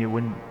dismissive when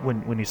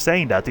you're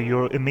saying that,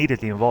 you're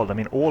immediately involved. I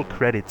mean, all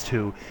credit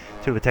to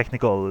the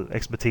technical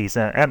expertise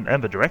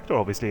and the director,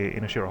 obviously,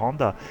 Inoshiro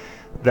Honda,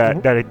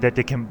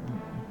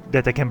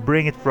 that they can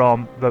bring it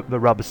from the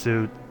rubber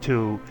suit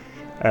to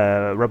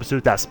rubber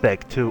suit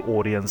aspect to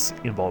audience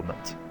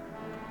involvement.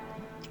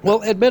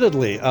 Well,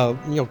 admittedly,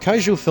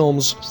 kaiju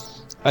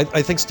films,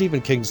 I think Stephen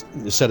King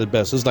said it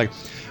best. It's like,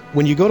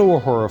 when you go to a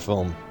horror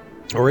film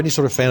or any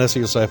sort of fantasy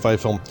or sci-fi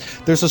film,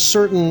 there's a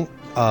certain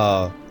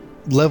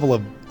level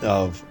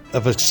of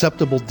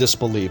acceptable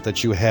disbelief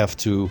that you have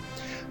to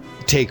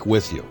take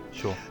with you.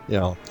 Sure.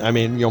 I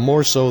mean,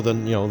 more so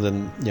than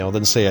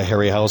say a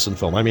Harryhausen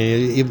film. I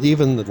mean,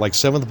 even like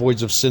Seventh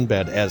Voyage of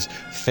Sinbad, as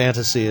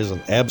fantasy as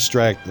and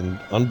abstract and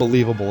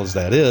unbelievable as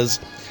that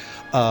is,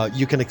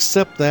 you can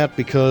accept that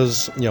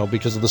because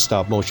of the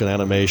stop motion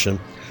animation,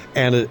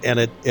 and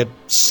it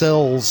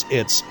sells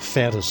its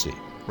fantasy.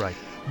 Right.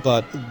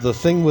 But the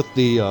thing with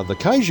the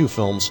kaiju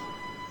films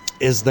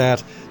is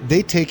that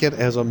they take it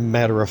as a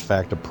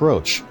matter-of-fact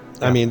approach.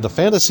 Yeah. I mean, the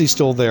fantasy's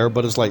still there,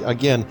 but it's like,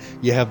 again,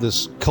 you have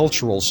this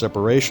cultural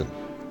separation.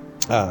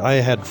 I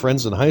had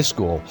friends in high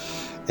school,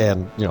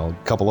 and a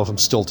couple of them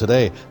still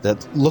today,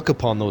 that look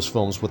upon those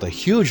films with a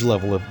huge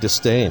level of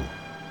disdain.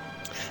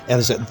 And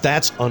I said,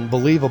 that's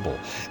unbelievable.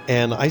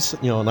 And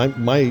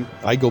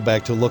I go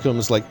back to look at them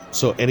as like,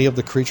 so any of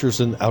the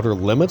creatures in Outer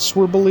Limits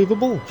were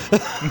believable?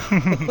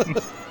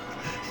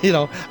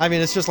 I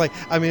mean, it's just like,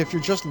 if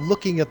you're just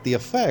looking at the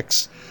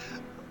effects,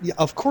 yeah,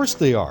 of course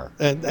they are.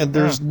 And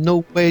there's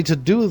no way to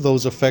do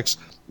those effects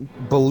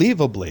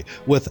believably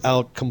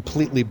without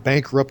completely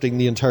bankrupting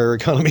the entire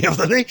economy of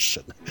the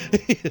nation.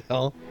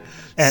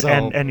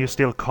 And you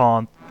still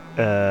can't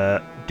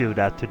do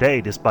that today,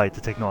 despite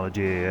the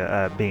technology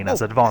being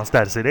as advanced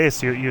as it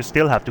is. You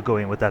still have to go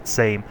in with that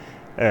same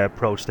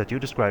approach that you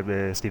described,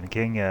 Stephen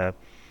King.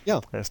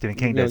 Stephen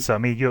King did. So I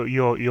mean,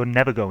 you're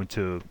never going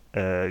to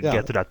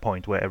get to that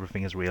point where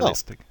everything is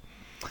realistic.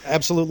 No,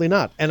 absolutely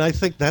not. And I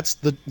think that's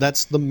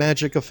the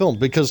magic of film,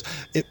 because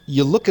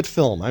you look at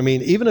film. I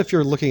mean, even if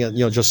you're looking at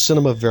just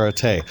cinema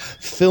verite,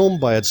 film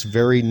by its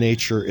very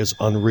nature is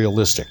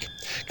unrealistic,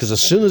 because as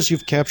soon as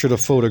you've captured a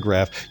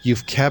photograph,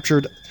 you've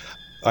captured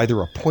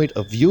either a point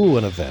of view of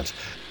an event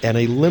and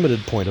a limited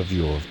point of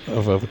view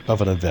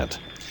of an event.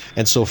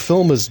 And so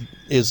film is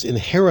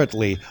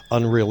inherently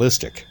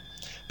unrealistic,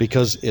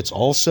 because it's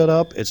all set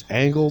up, it's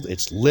angled,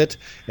 it's lit,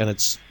 and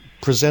it's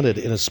presented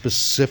in a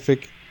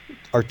specific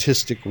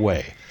artistic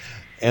way.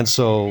 And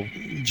so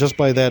just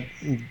by that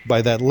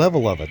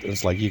level of it,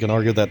 it's like you can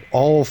argue that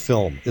all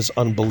film is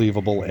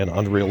unbelievable and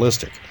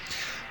unrealistic.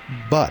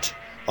 But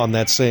on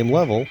that same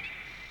level,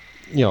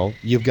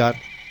 you've got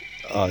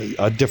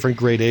a different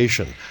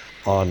gradation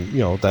on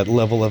that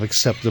level of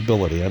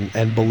acceptability and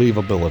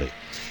believability.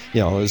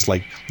 It's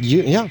like,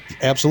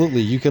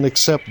 absolutely, you can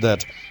accept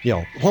that,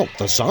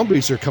 the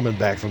zombies are coming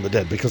back from the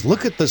dead, because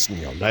look at this,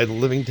 Night of the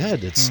Living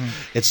Dead.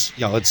 It's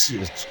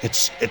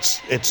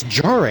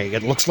jarring.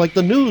 It looks like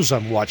the news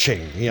I'm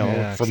watching,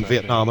 from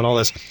Vietnam and all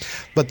this.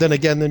 But then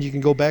again, you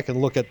can go back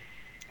and look at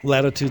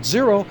Latitude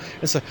Zero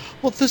and say,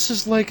 well, this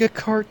is like a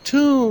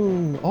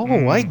cartoon.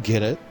 Oh, I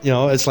get it.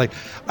 It's like,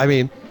 I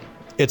mean,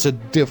 it's a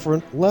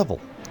different level.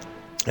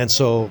 And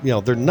so,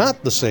 they're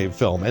not the same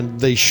film, and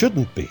they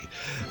shouldn't be,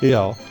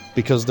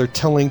 because they're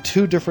telling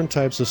two different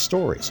types of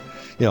stories.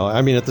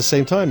 I mean, at the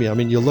same time,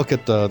 you look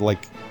at the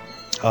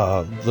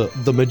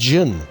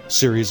Majin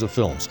series of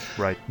films.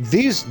 Right.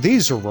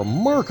 These are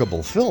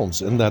remarkable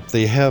films in that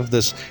they have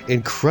this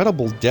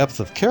incredible depth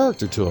of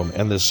character to them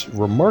and this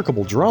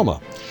remarkable drama.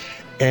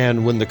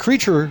 And when the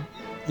creature,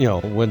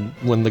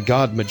 when the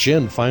god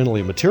Majin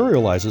finally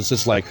materializes,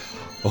 it's like,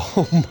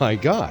 oh my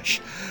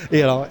gosh.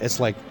 It's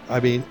like, I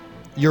mean,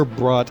 you're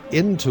brought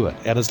into it,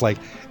 and it's like,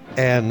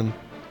 and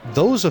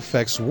those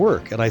effects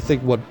work. And I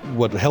think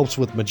what helps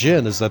with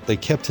Majin is that they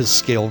kept his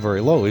scale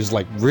very low. He's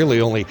like really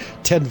only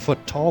 10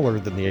 foot taller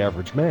than the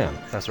average man.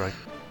 That's right.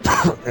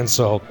 And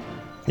so,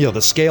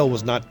 the scale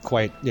was not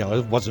quite,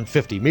 it wasn't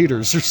 50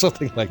 meters or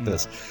something like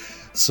this.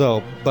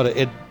 So, but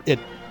it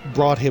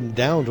brought him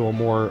down to a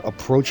more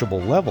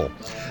approachable level.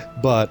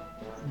 But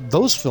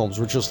those films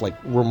were just like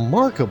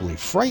remarkably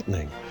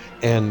frightening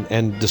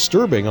and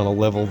disturbing on a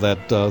level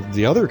that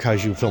the other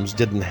kaiju films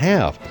didn't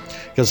have,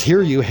 because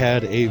here you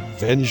had a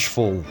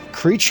vengeful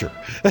creature,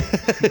 and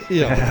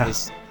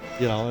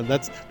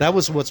that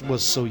was what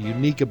was so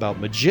unique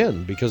about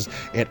Majin, because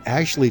it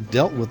actually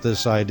dealt with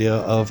this idea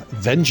of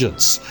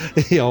vengeance,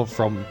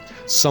 from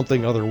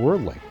something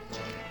otherworldly,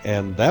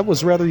 and that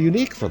was rather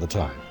unique for the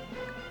time.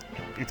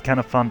 It's kind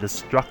of fun. The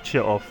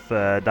structure of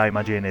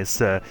Daimajin is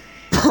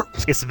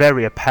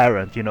very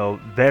apparent,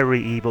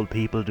 very evil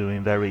people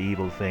doing very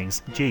evil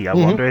things. Gee, I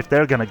wonder if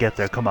they're gonna get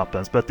their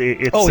comeuppance, but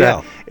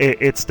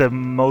it's the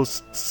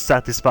most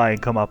satisfying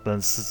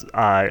comeuppance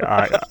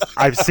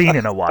I've seen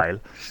in a while.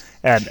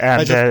 And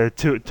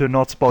to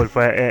not spoil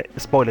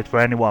it for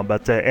anyone,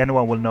 but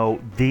anyone will know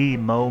the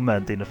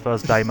moment in the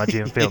first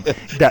Daimajin film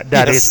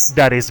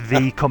that is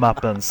the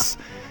comeuppance,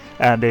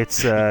 and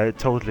it's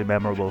totally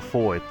memorable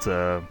for it.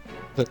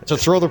 To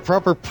throw the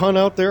proper pun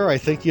out there, I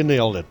think you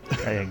nailed it.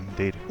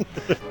 Indeed.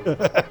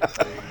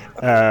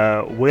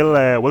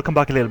 We'll come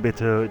back a little bit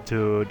to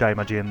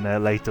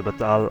Daimajin later, but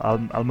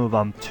I'll move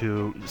on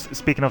to,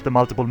 speaking of the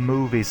multiple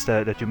movies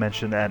that you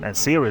mentioned and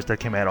series that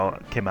came out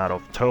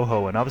of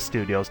Toho and other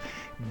studios.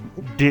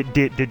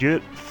 Did you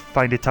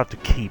find it tough to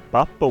keep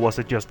up, or was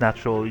it just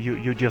natural?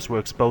 You just were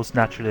exposed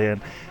naturally,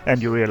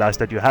 and you realized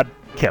that you had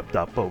kept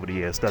up over the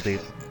years?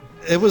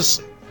 It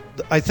was.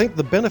 I think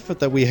the benefit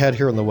that we had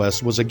here in the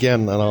West was,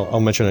 again, and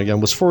I'll mention it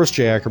again, was Forrest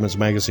J. Ackerman's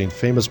magazine,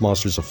 Famous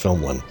Monsters of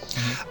Filmland.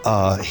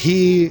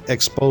 He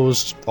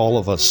exposed all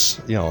of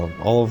us,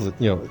 all of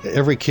the,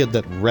 every kid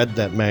that read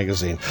that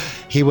magazine.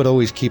 He would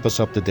always keep us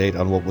up to date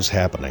on what was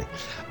happening.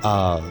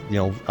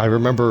 I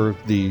remember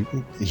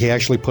he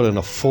actually put in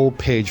a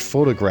full-page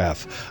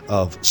photograph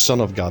of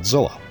Son of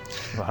Godzilla.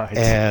 Right.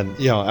 And,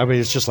 I mean,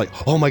 it's just like,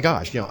 oh my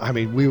gosh,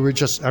 we were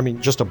just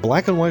a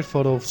black and white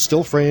photo,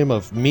 still frame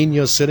of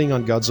Minya sitting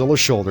on Godzilla's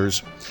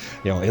shoulders,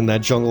 in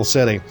that jungle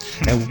setting.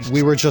 And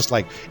we were just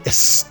like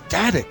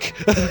ecstatic.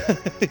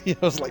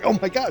 It's like, oh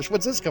my gosh,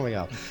 what's this coming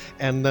out?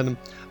 And then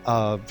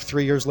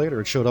 3 years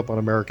later, it showed up on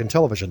American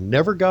television.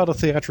 Never got a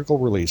theatrical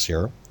release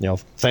here.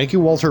 Thank you,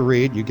 Walter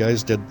Reed. You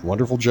guys did a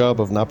wonderful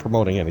job of not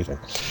promoting anything.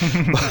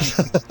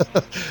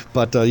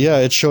 But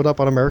it showed up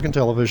on American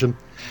television.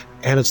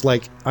 And it's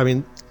like, I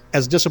mean,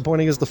 as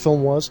disappointing as the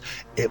film was,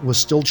 it was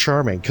still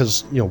charming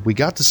because, we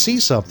got to see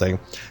something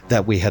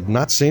that we had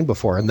not seen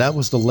before. And that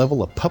was the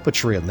level of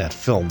puppetry in that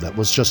film that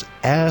was just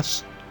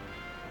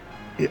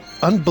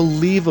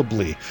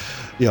unbelievably,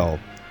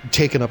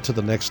 taken up to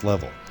the next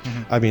level.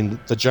 I mean,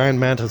 the giant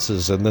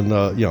mantises, and then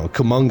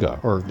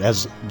Kumonga, or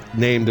as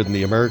named in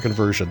the American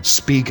version,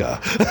 Spiga.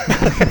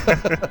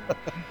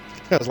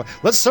 I was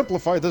like, let's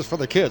simplify this for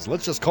the kids.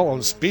 Let's just call them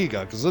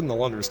Spiga, because then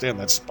they'll understand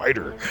that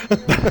spider.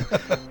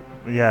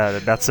 Yeah,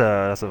 that's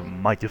a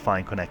mighty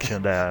fine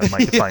connection there.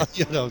 Mighty fine.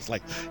 It's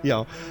like,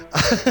 the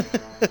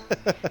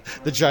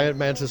giant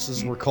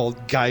mantises were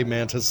called Guy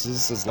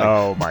mantises. It's like,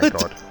 oh my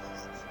god.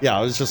 Yeah,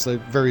 it was just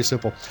very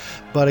simple.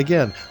 But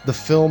again, the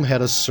film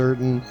had a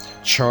certain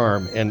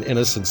charm and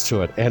innocence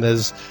to it, and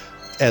as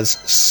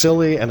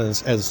silly and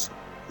as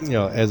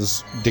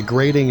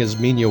degrading as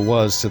Minya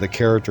was to the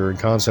character and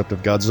concept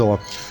of Godzilla,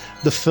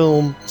 the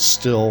film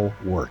still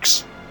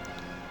works.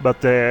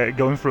 But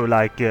going through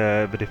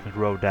the different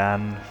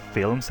Rodan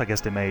films, I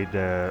guess they made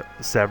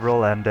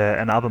several, and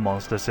other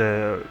monsters.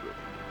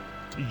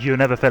 You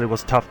never felt it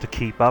was tough to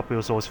keep up. It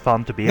was always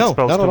fun to be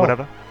exposed to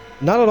whatever.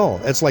 Not at all.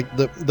 It's like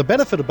the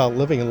benefit about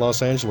living in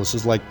Los Angeles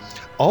is like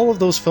all of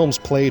those films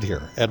played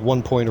here at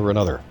one point or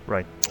another.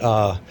 Right.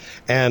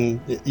 And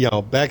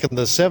back in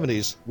the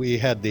 70s, we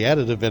had the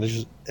added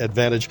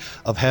advantage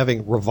of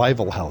having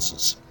revival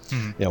houses.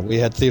 We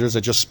had theaters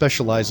that just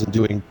specialized in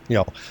doing,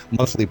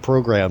 monthly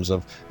programs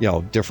of,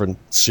 different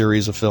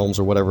series of films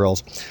or whatever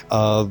else.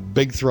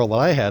 Big thrill that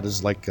I had is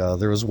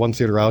there was one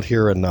theater out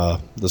here in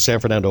the San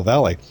Fernando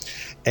Valley,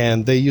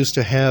 and they used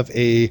to have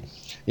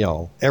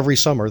every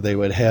summer they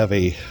would have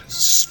a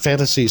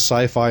fantasy,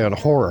 sci-fi, and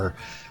horror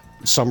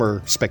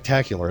summer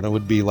spectacular, and it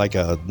would be like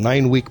a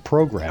 9-week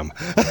program.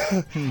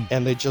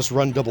 And they just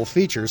run double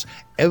features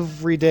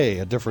every day,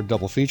 a different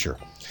double feature.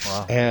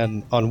 Wow.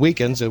 And on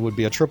weekends, it would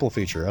be a triple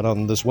feature. And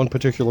on this one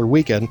particular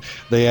weekend,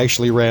 they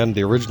actually ran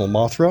the original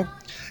Mothra,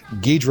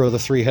 Ghidorah the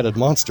three-headed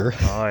monster,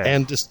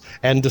 and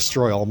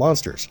Destroy All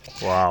Monsters.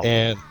 Wow.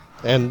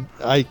 And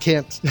I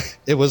can't,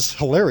 it was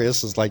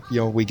hilarious. It's like,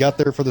 we got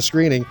there for the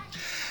screening,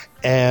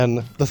 and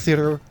the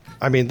theater,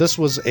 I mean, this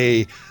was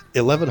a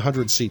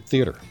 1,100-seat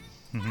theater.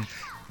 Mm-hmm.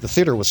 The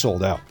theater was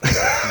sold out.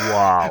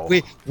 Wow.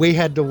 we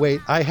had to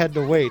wait. I had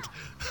to wait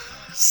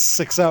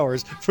 6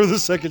 hours for the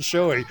second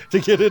showing to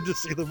get in to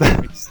see the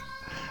movies.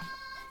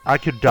 I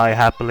could die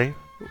happily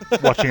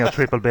watching a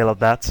triple bill of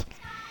that.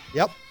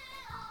 Yep.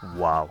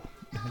 Wow.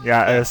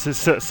 Yeah,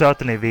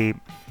 certainly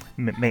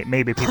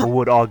maybe people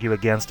would argue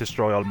against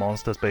Destroy All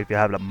Monsters, but if you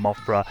have like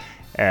Mothra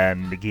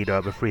and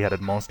Ghidorah the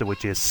three-headed monster,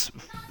 which is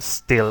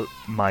still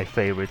my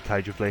favorite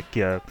kaiju flick,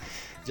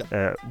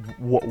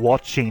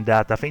 watching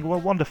that, I think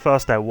one of the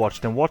first I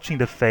watched, and watching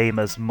the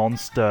famous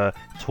monster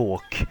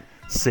talk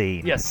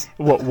scene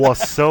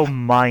was so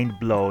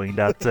mind-blowing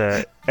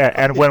that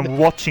and when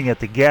watching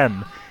it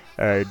again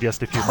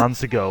just a few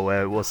months ago,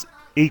 it was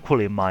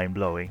equally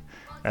mind-blowing.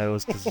 It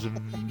was just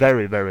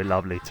very, very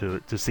lovely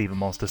to see the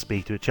monsters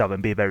speak to each other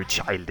and be very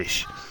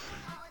childish.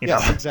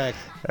 Exactly.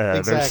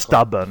 Very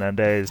stubborn, and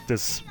it's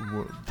just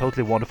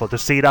totally wonderful to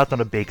see that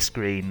on a big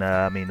screen.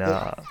 I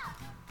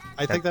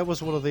think that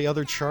was one of the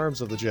other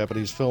charms of the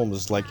Japanese film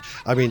is like,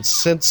 I mean,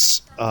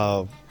 since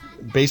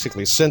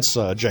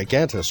Gigantus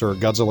or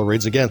Godzilla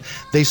Raids Again,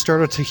 they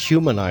started to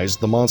humanize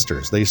the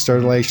monsters. They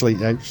started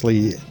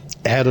actually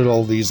added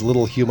all these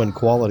little human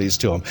qualities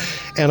to them.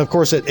 And of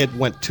course, it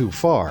went too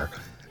far.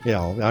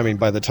 I mean,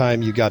 by the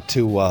time you got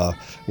to,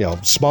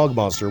 Smog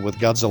Monster with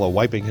Godzilla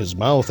wiping his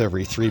mouth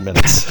every 3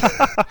 minutes,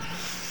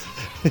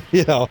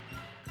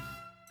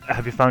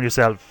 Have you found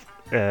yourself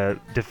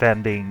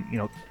defending,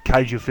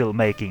 kaiju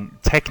filmmaking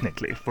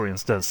technically, for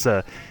instance,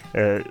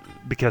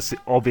 because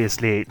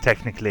obviously,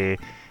 technically,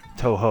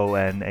 Toho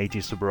and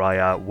Eiji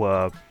Tsuburaya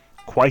were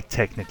quite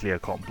technically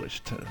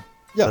accomplished.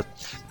 Yeah,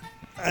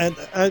 and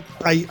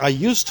I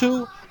used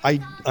to. I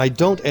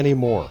don't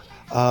anymore.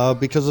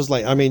 Because it's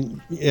like, I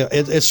mean,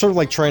 it's sort of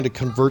like trying to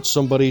convert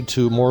somebody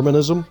to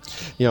Mormonism.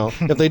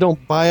 If they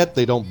don't buy it,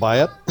 they don't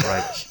buy it.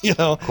 Right.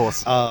 Of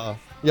course.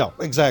 Yeah,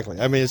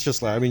 exactly. I mean, it's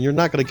just like, I mean, you're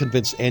not going to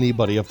convince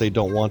anybody if they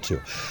don't want to.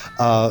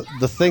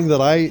 The thing that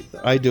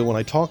I do when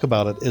I talk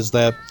about it is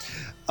that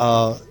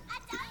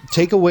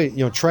take away,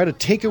 try to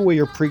take away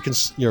your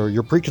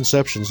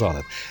preconceptions on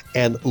it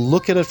and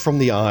look at it from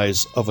the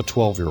eyes of a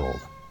 12-year-old.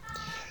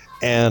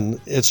 And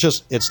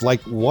it's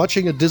like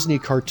watching a Disney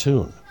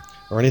cartoon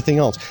or anything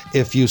else.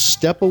 If you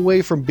step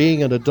away from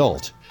being an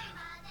adult,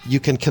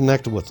 you can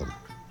connect with them.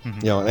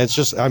 Mm-hmm. It's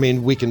just, I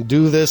mean, we can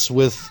do this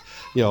with,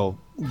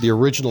 the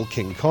original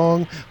King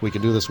Kong. We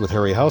can do this with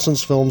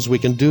Harryhausen's films. We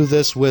can do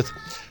this with,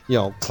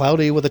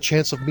 Cloudy with a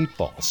Chance of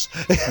Meatballs.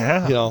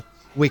 Yeah.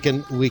 We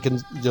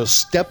can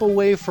just step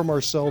away from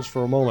ourselves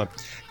for a moment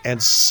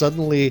and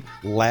suddenly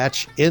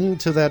latch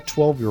into that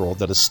 12-year-old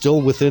that is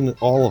still within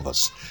all of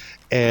us.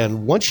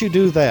 And once you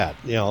do that,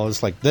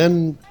 it's like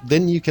then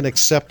you can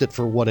accept it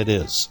for what it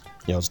is.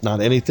 It's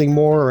not anything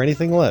more or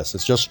anything less.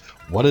 It's just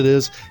what it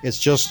is. It's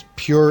just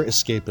pure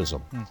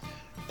escapism.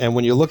 And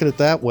when you look at it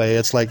that way,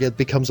 it's like it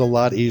becomes a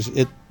lot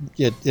easier.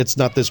 It's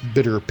not this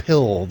bitter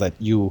pill that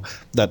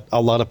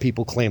a lot of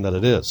people claim that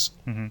it is.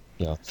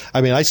 Mm-hmm.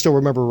 I mean, I still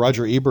remember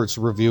Roger Ebert's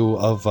review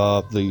of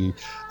the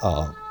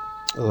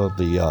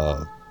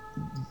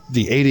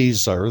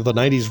 80s or the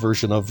 90s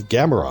version of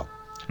Gamera.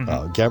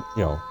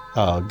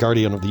 Mm-hmm.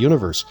 Guardian of the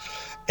Universe.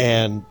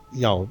 And,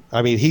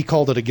 I mean, he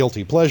called it a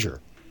guilty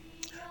pleasure.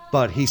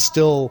 But he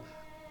still,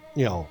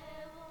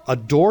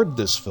 adored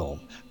this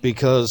film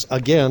because,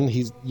 again,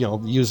 he's,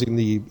 using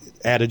the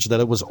adage that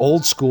it was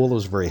old school, it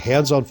was very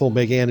hands-on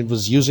filmmaking, and it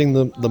was using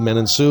the men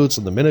in suits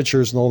and the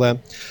miniatures and all that.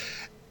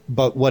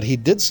 But what he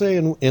did say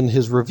in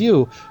his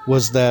review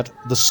was that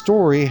the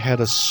story had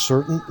a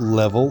certain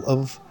level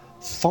of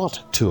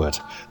thought to it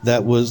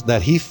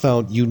that he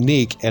found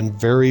unique and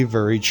very,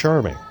 very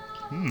charming.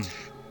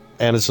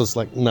 And it's just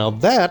like, now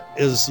that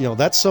is,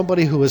 that's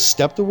somebody who has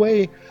stepped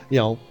away,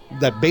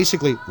 that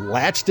basically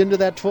latched into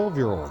that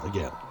 12-year-old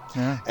again.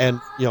 Yeah. And,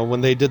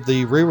 when they did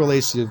the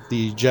re-release of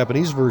the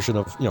Japanese version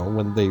of,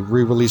 when they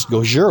re-released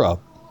Gojira,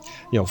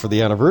 for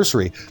the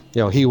anniversary,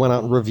 he went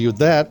out and reviewed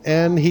that,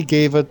 and he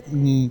gave it,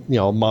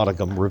 a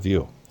modicum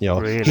review.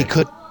 Really?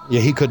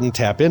 He couldn't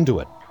tap into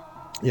it.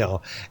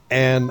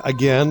 And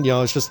again,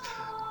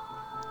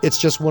 it's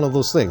just one of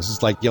those things.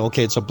 It's like,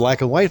 okay, it's a black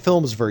and white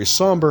film. It's very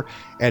somber,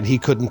 and he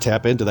couldn't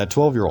tap into that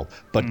 12-year-old.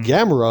 But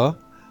Gamera,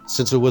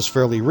 since it was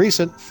fairly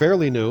recent,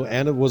 fairly new,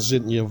 and it was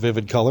in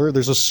vivid color,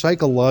 there's a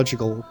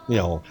psychological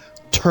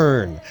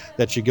turn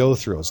that you go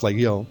through. It's like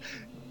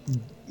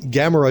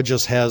Gamera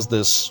just has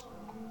this.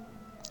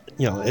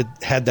 It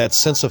had that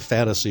sense of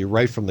fantasy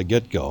right from the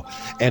get-go,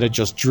 and it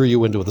just drew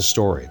you into the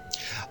story.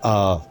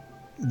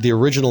 The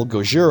original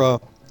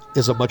Gojira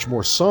is a much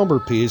more somber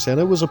piece, and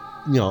it was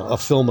a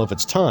film of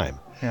its time.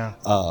 Yeah.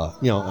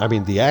 I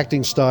mean, the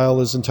acting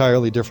style is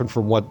entirely different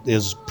from what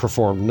is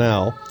performed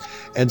now,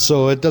 and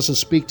so it doesn't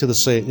speak to the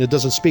same. It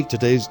doesn't speak to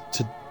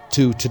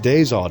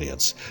today's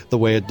audience the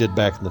way it did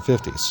back in the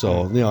 50s.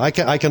 So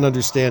I can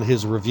understand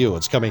his review.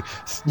 It's coming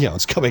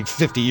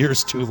 50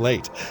 years too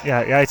late.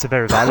 Yeah. It's a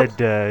very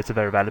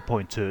valid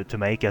point to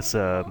make as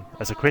a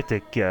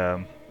critic.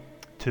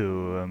 I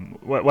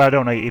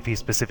don't know if he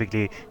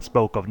specifically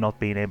spoke of not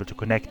being able to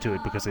connect to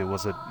it because it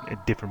was a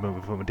different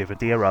movie from a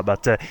different era.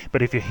 But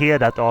if you hear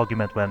that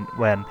argument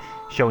when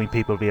showing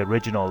people the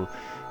original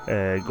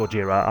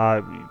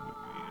Gojira,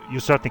 you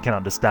certainly can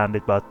understand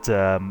it. But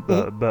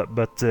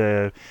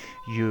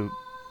you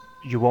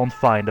won't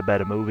find a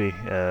better movie.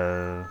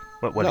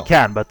 Well, you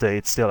can, but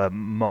it's still a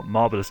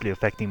marvelously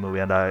affecting movie,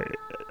 and I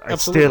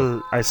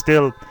still.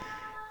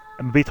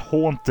 I'm a bit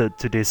haunted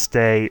to this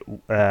day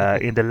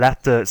in the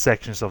latter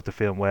sections of the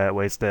film where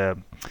it's the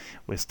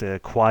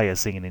choir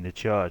singing in the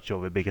church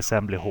or the big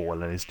assembly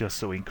hall, and it's just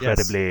so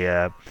incredibly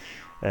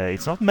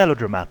it's not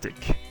melodramatic,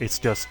 it's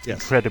just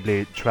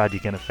incredibly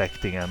tragic and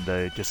affecting, and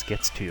it just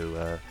gets to you.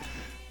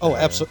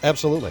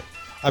 Absolutely.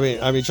 I mean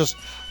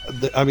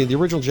the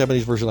original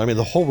Japanese version, I mean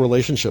the whole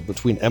relationship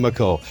between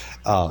Emiko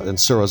and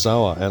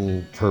Serizawa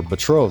and her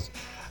betrothed,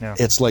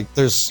 it's like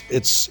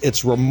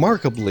it's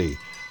remarkably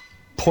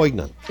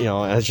poignant,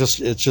 and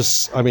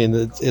it's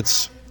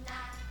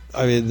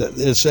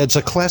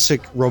a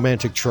classic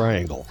romantic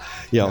triangle,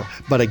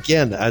 but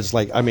again, it's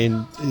like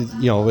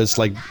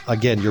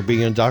again, you're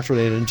being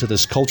indoctrinated into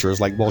this culture.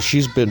 It's like, well,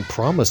 she's been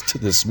promised to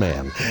this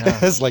man.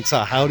 It's like, so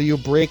how do you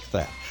break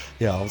that?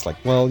 It's like,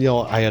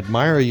 well, I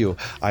admire you,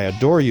 I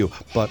adore you,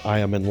 but I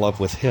am in love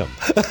with him.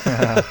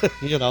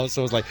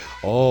 So it's like,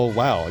 oh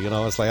wow,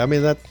 it's like, I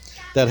mean, that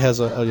has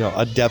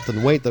a depth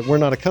and weight that we're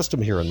not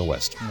accustomed here in the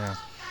West.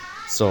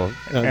 So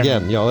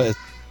again,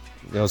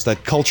 it's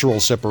that cultural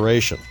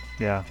separation.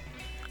 Yeah,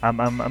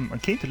 I'm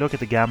keen to look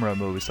at the Gamera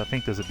movies. I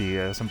think there's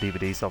some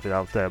DVDs of it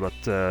out there. But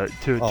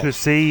to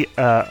see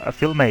a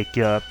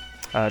filmmaker,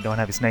 I don't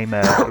have his name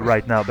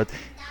right now, but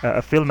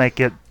a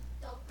filmmaker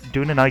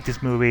doing a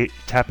 90s movie,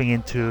 tapping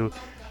into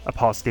a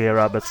past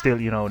era, but still,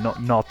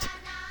 not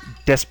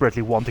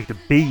desperately wanting to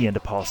be in the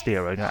past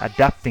era,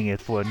 adapting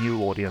it for a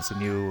new audience, a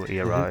new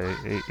era.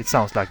 It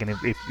sounds like, and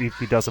if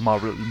he does a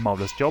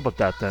marvelous job at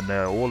that, then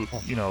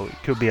it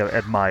could be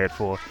admired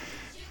for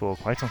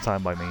quite some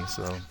time by me.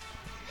 So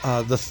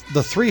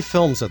the three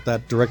films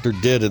that director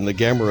did in the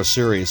Gamera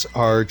series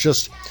are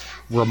just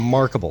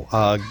remarkable.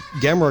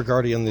 Gamera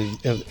Guardian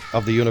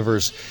of the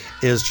Universe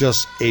is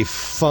just a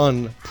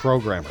fun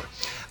programmer.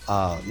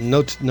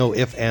 No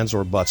ifs, ands,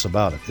 or buts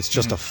about it. It's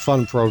just a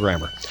fun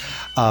programmer.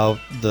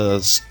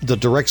 The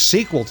direct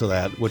sequel to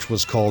that, which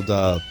was called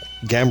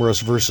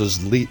Gamera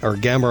versus the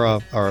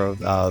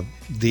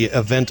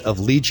Event of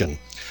Legion.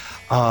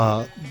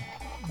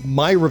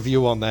 My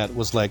review on that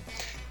was like,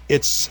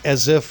 it's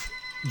as if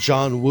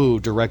John Woo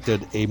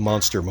directed a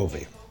monster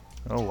movie.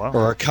 Oh, wow.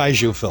 Or a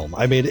kaiju film.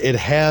 I mean, it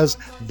has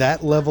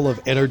that level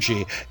of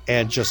energy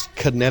and just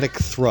kinetic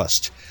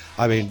thrust.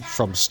 I mean,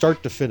 from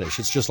start to finish,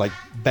 it's just like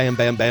bam,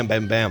 bam, bam,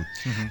 bam, bam.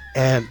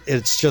 And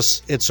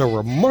it's a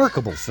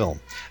remarkable film.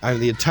 I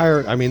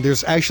mean,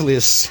 there's actually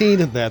a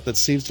scene in that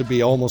seems to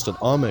be almost an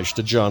homage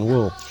to John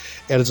Woo.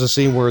 And it's a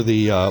scene where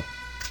the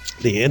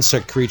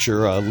insect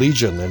creature,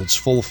 Legion, in its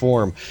full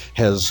form,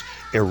 has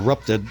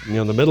erupted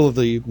in the middle of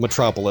the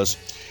metropolis,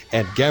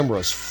 and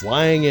Gamera's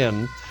flying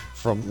in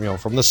from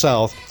the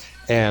south,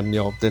 and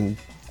then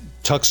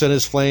tucks in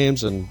his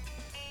flames and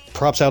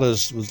props out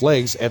his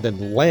legs, and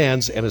then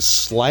lands and is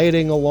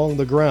sliding along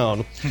the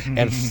ground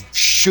and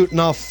shooting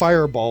off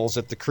fireballs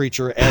at the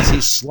creature as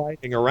he's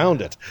sliding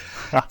around it.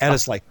 And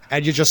it's like,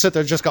 and you just sit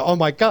there and just go, oh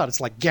my god, it's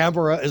like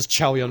Gamera is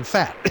Chow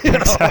Yun-fat.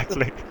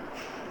 Exactly.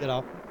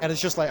 And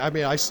it's just like, I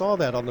mean, I saw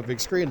that on the big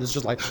screen. It's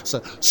just like,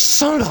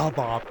 son of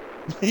a,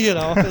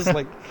 it's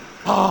like,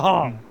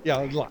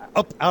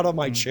 up out of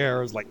my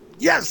chair. It's like,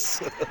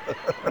 yes.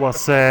 Were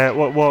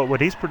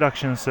these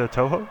productions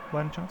Toho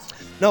by any chance?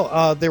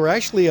 No, they were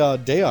actually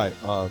Dai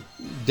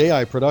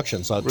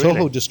Productions. Really?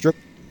 Toho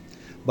distributed,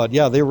 but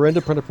yeah, they were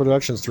independent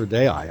productions through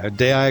Dai.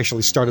 Dai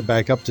actually started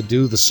back up to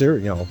do the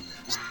series.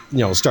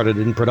 Started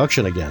in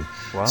production again.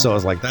 Wow. So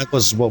it's like, that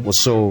was what was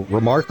so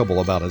remarkable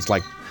about it. It's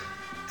like,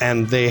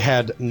 and they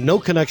had no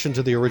connection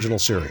to the original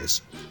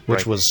series,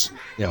 which was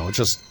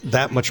just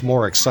that much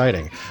more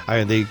exciting. I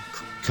mean, they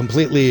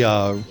completely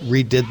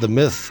redid the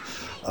myth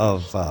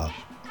of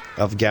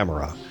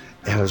Gamera,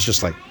 and it was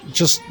just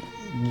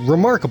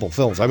remarkable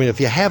films. I mean,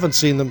 if you haven't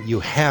seen them, you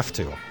have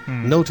to.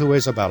 No two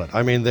ways about it.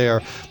 I mean, they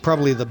are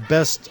probably the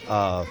best,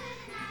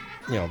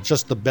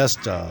 just the best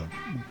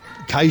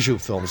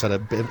kaiju films that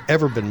have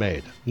ever been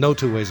made. No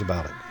two ways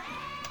about it.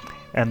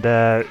 And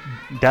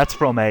that's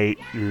from a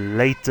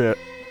later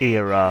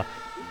era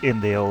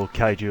in the old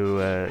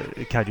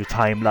kaiju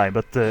timeline.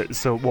 But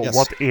Yes.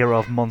 What era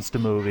of monster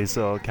movies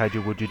or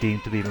kaiju would you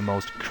deem to be the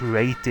most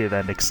creative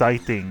and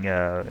exciting?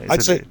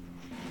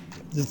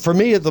 for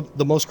me,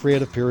 the most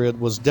creative period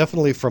was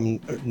definitely from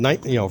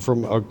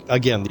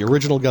again the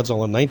original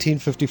Godzilla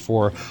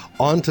 1954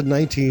 on to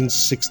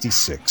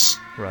 1966.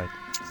 Right.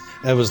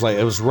 It was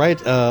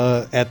right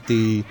at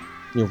the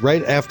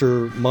right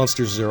after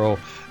Monster Zero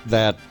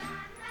that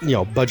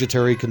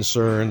budgetary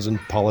concerns and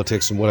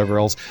politics and whatever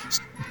else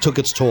took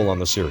its toll on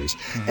the series.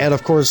 Mm-hmm. And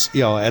of course,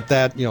 at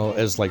that,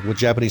 as like with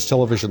Japanese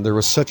television, there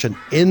was such an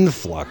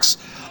influx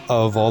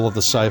of all of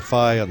the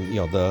sci-fi and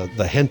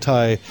the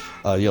hentai,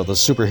 the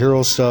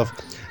superhero stuff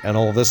and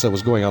all of this that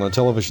was going on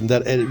television,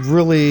 that it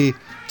really,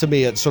 to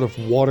me, it sort of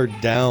watered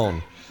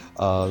down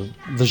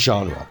the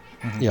genre.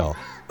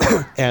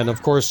 Mm-hmm. And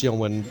of course,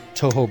 when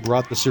Toho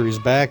brought the series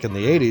back in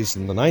the 80s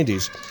and the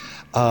 90s,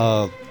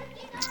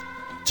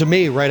 to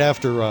me, right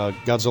after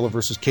Godzilla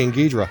vs. King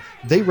Ghidorah,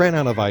 they ran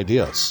out of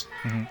ideas.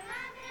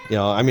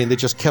 Mm-hmm. They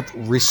just kept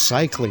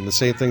recycling the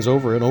same things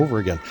over and over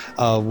again.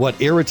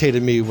 What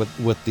irritated me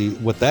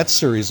with that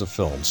series of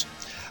films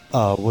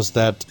was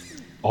that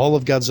all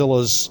of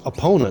Godzilla's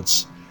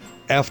opponents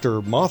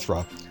after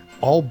Mothra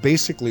all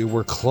basically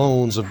were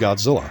clones of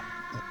Godzilla.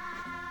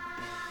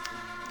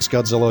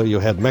 Godzilla, you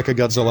had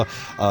Mechagodzilla,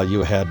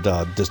 you had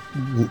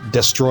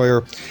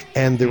Destroyer,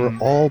 and they were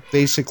all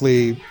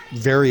basically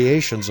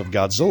variations of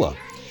Godzilla.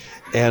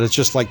 And it's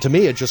just like, to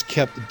me, it just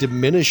kept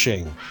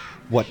diminishing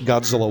what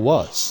Godzilla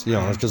was,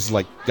 because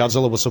like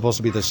Godzilla was supposed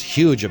to be this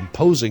huge,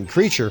 imposing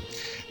creature,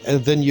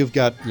 and then you've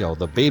got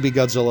the baby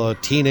Godzilla,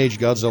 teenage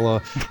Godzilla,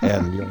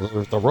 and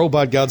the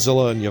robot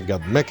Godzilla, and you've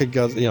got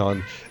Mechagodzilla,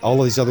 and all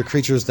of these other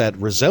creatures that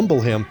resemble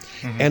him,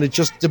 and it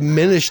just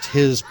diminished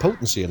his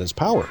potency and his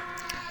power.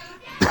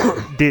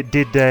 Did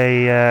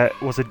they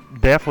was it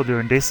therefore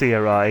during this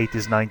era,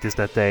 80s, 90s,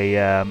 that they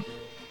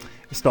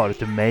started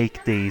to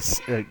make these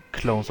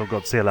clones of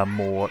Godzilla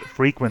more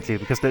frequently?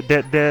 Because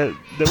there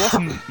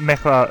wasn't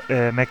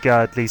mecha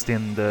at least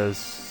in the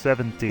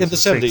 70s, in the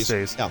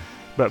 60s, yeah.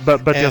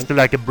 But just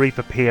like a brief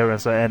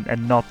appearance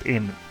and not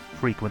in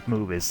frequent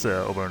movies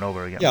over and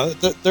over again. Yeah,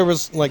 there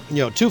was like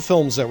two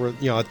films that were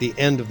at the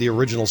end of the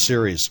original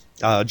series.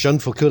 Jun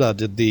Fukuda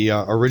did the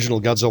original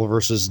Godzilla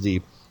versus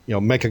the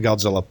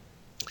Mechagodzilla.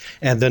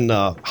 And then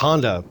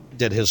Honda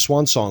did his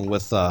swan song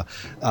with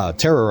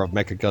Terror of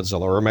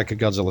Mechagodzilla, or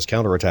Mechagodzilla's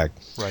Counterattack.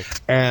 Right.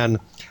 And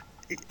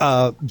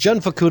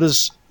Jun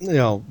Fukuda's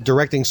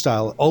directing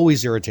style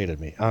always irritated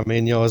me.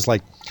 It's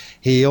like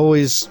he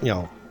always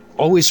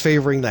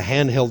favoring the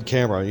handheld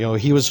camera.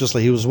 He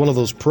was one of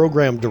those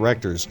program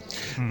directors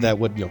that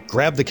would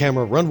grab the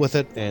camera, run with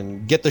it,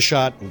 and get the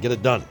shot and get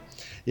it done.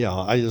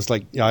 I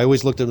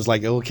always looked at him as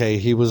like, okay,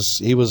 he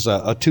was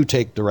a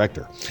two-take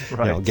director.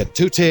 Right. Get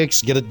 2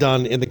 takes, get it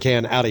done, in the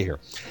can, out of here.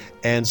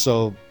 And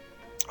so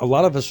a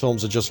lot of his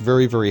films are just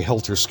very, very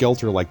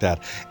helter-skelter like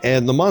that.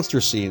 And the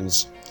monster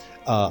scenes,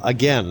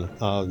 again,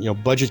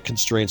 budget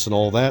constraints and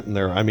all that in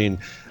there.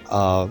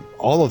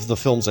 All of the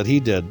films that he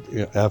did,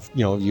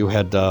 you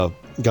had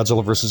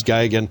Godzilla vs.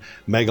 Gigan,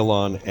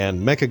 Megalon, and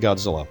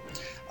Mechagodzilla.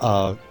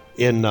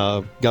 In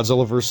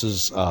Godzilla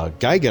vs.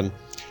 Gigan,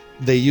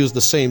 they used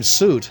the same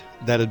suit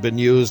that had been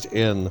used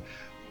in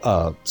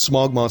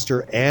Smog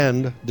Monster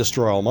and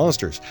Destroy All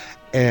Monsters.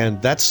 And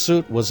that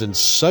suit was in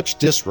such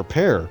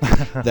disrepair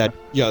that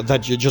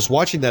that you're just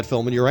watching that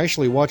film, and you're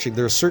actually watching,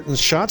 there are certain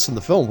shots in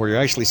the film where you're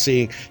actually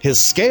seeing his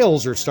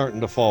scales are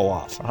starting to fall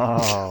off.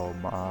 Oh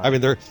my.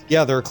 There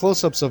are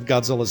close-ups of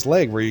Godzilla's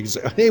leg where you can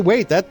say, hey,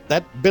 wait,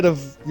 that bit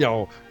of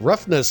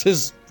roughness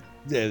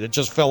it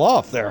just fell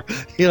off there,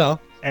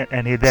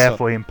 And he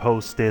therefore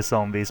imposed this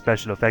on the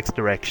special effects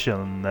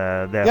direction,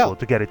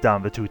 to get it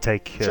done, the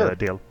 2-take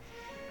deal.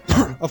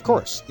 Of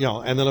course,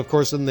 and then of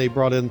course they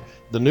brought in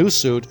the new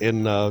suit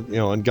in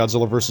in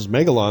Godzilla vs.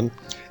 Megalon,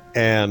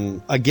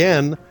 and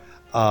again,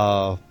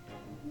 the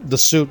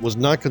suit was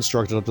not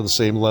constructed up to the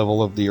same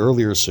level of the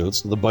earlier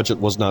suits. The budget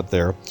was not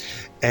there,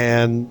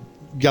 and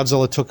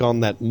Godzilla took on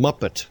that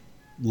Muppet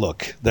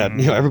look that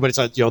everybody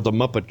said, the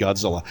Muppet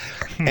Godzilla,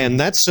 and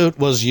that suit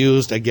was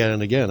used again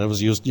and again. It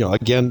was used,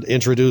 again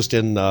introduced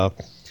in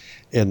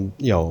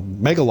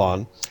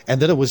Megalon,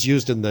 and then it was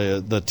used in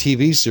the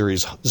TV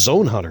series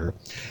Zone Hunter,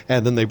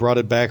 and then they brought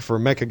it back for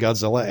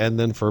Mechagodzilla, and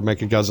then for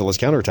Mechagodzilla's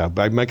Counterattack.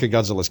 By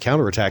Mechagodzilla's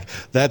Counterattack,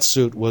 that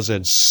suit was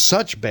in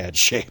such bad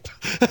shape.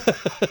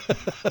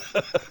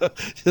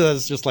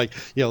 It's just like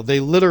they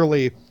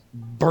literally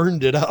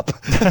burned it up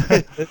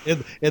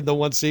in the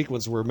one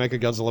sequence where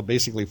Mechagodzilla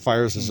basically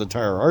fires his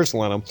entire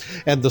arsenal on him,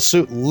 and the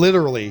suit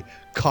literally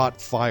caught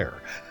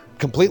fire.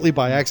 Completely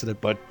by accident,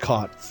 but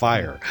caught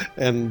fire.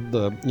 And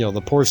the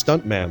poor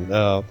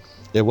stuntman,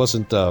 it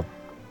wasn't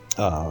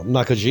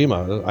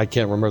Nakajima. I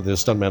can't remember the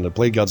stuntman that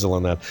played Godzilla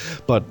in that,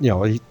 but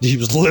he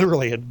was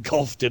literally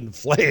engulfed in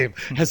flame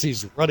as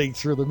he's running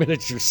through the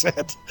miniature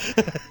set.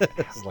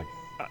 It's like,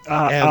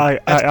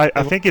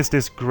 I think it's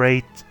this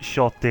great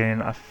shot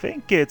in, I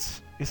think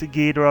it's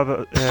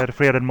Ghidorah, the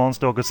Freeded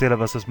Monster, Godzilla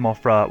vs.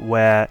 Mothra,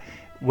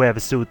 where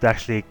the suit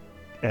actually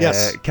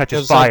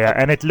catches fire,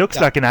 and it looks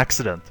like an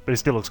accident, but it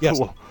still looks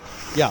cool.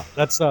 Yeah,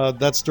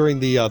 that's during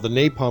the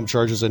napalm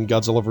charges in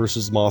Godzilla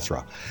versus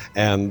Mothra,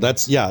 and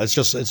it's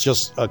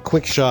just a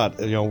quick shot,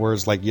 where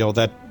it's like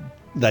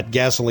that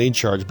gasoline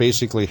charge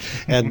basically,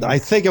 and I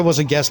think it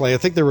wasn't gasoline. I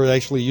think they were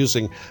actually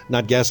using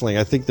not gasoline.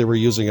 I think they were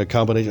using a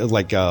combination of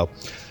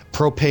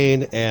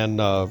propane and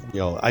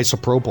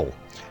isopropyl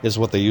is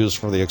what they used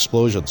for the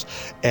explosions.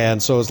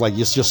 And so it's like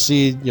you just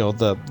see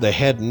the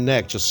head and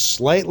neck just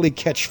slightly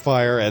catch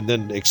fire and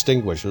then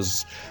extinguish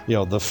as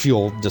the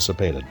fuel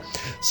dissipated.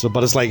 So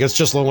but it's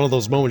just one of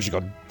those moments you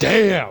go,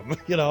 damn.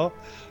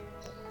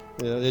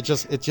 It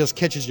just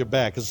catches you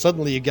back, because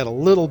suddenly you get a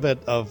little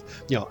bit of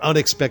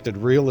unexpected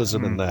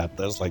realism in that.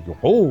 That's like,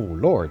 oh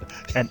Lord.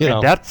 And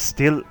that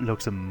still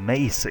looks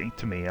amazing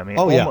to me. I mean,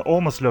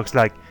 almost looks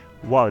like,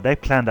 wow, they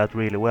planned that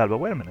really well. But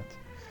wait a minute.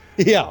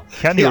 Yeah.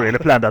 Can you really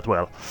plan that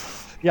well?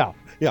 Yeah.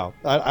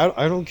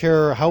 I don't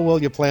care how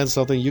well you plan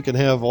something. You can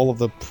have all of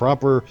the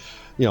proper,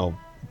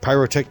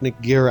 pyrotechnic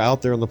gear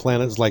out there on the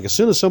planet. It's like as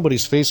soon as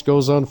somebody's face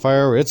goes on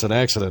fire, it's an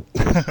accident.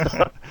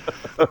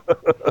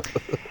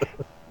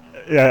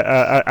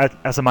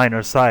 As a minor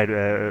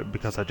aside,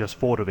 because I just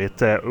thought of it,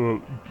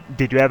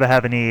 did you ever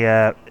have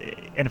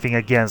anything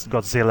against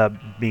Godzilla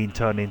being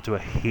turned into a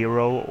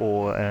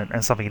hero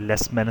and something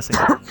less menacing?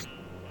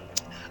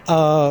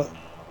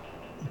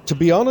 To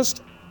be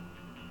honest,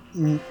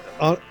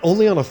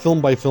 only on a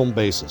film-by-film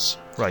basis.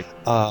 Right.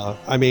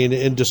 I mean,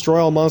 in Destroy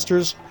All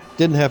Monsters,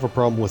 didn't have a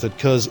problem with it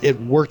because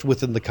it worked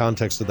within the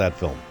context of that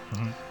film.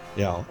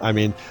 Mm-hmm. I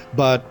mean,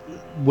 but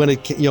when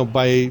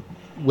it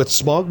with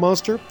Smog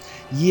Monster,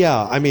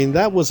 I mean,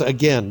 that was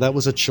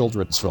a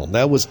children's film.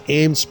 That was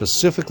aimed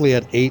specifically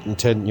at 8 to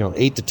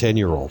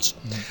 10-year-olds.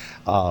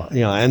 Mm-hmm.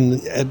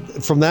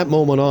 And from that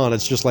moment on,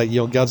 it's just like,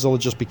 Godzilla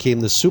just became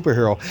this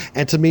superhero.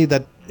 And to me,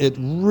 that it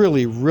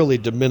really, really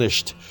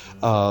diminished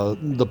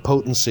the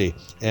potency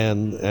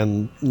and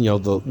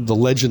the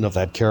legend of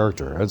that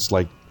character. It's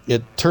like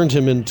it turned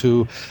him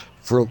into,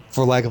 for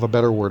lack of a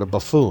better word, a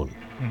buffoon.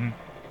 Mm-hmm.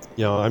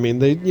 I mean,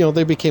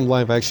 they became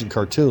live action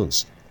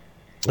cartoons.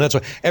 That's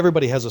why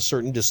everybody has a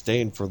certain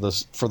disdain for the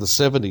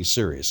 70s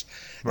series.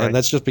 Right. And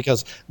that's just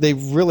because they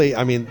really,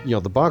 I mean,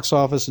 the box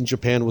office in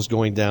Japan was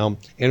going down,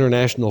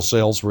 international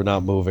sales were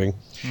not moving.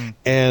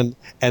 And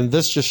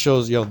this just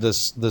shows,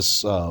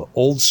 this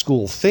old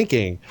school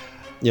thinking,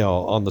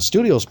 on the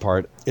studio's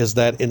part, is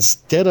that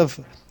instead of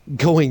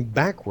going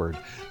backward,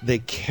 they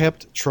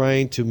kept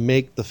trying to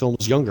make the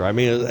films younger. I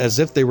mean, as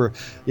if they were,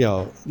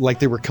 like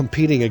they were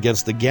competing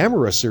against the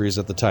Gamera series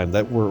at the time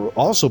that were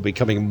also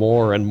becoming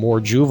more and more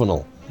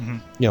juvenile.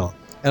 Mm-hmm.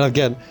 And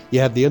again, you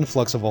had the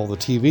influx of all the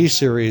TV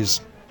series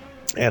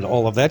and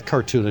all of that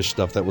cartoonish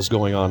stuff that was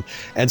going on,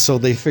 and so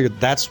they figured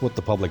that's what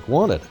the public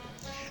wanted.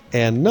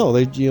 And no,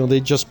 they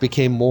just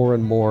became more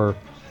and more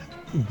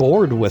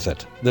bored with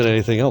it than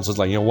anything else. It's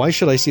like, why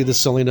should I see this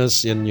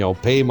silliness and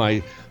pay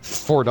my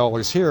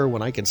 $4 here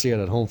when I can see it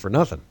at home for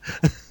nothing?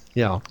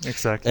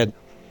 Exactly.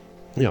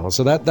 And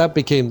so that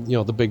became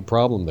the big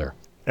problem there.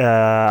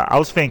 I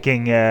was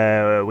thinking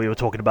we were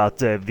talking about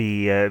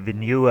the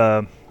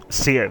new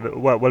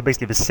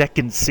basically the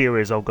second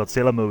series of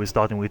Godzilla movies,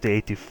 starting with the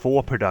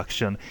 '84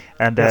 production,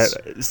 and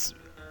Yes.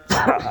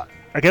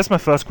 I guess my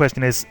first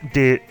question is,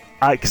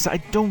 because I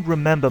don't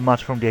remember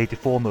much from the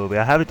 '84 movie.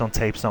 I have it on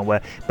tape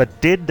somewhere,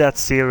 but did that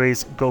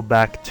series go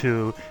back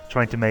to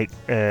trying to make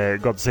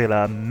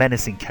Godzilla a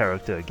menacing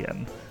character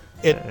again?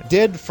 It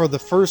did for the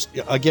first,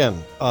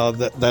 again,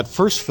 that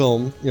first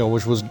film,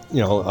 which was,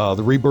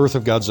 The Rebirth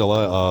of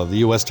Godzilla. The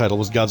U.S. title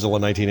was Godzilla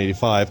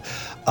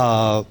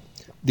 1985.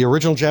 The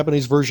original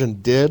Japanese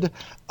version did.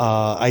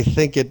 I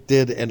think it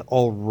did an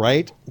all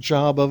right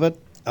job of it.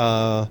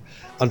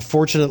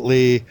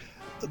 Unfortunately,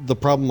 the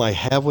problem I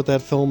have with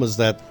that film is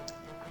that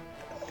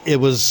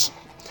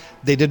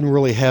they didn't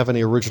really have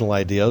any original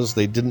ideas.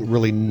 They didn't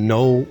really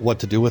know what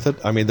to do with it.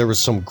 I mean, there was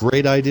some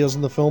great ideas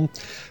in the film,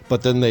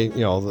 but then they,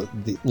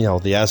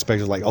 the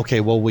aspect is like, okay,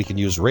 well, we can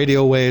use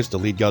radio waves to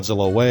lead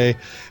Godzilla away,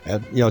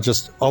 and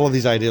just all of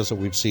these ideas that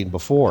we've seen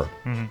before.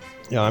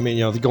 Mm-hmm. I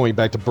mean, going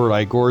back to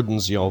Burt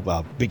Gordon's,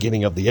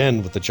 beginning of the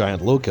end with the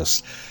giant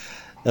locust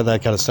and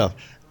that kind of stuff.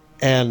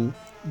 And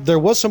there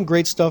was some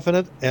great stuff in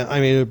it. And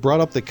I mean, it brought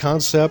up the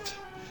concept,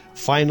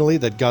 finally,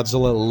 that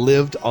Godzilla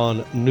lived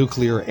on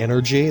nuclear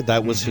energy.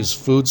 That was his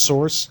food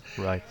source.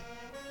 Right.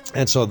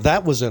 And so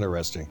that was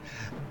interesting.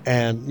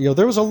 And,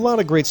 there was a lot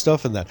of great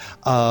stuff in that.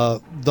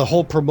 The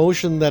whole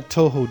promotion that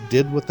Toho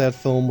did with that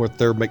film with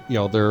their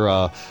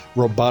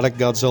robotic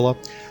Godzilla,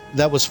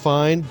 that was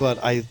fine,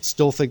 but I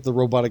still think the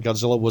robotic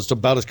Godzilla was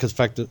about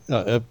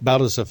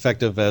as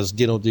effective as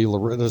Dino De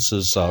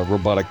Laurentiis's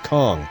robotic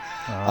Kong.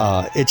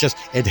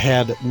 It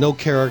had no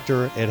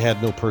character, it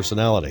had no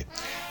personality.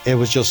 It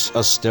was just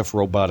a stiff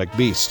robotic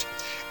beast.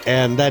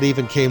 And that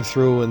even came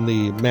through in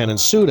the Man in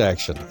Suit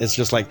action. It's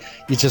just like,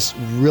 you just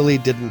really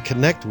didn't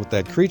connect with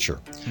that creature.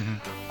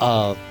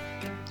 Mm-hmm.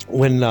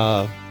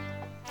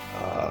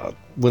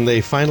 When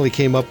they finally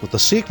came up with the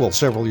sequel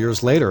several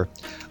years later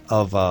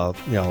of,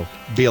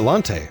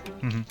 Biollante,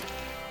 mm-hmm.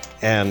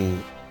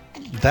 and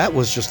that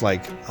was just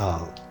like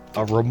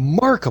a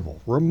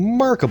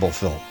remarkable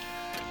film,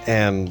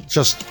 and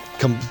just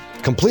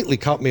completely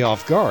caught me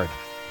off guard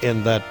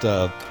in that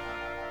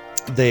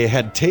they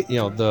had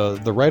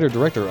the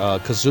writer-director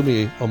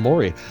Kazumi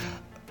Omori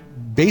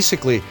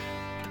basically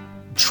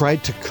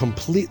tried to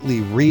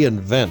completely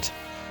reinvent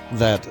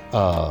that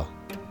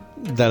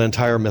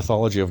entire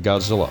mythology of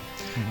Godzilla.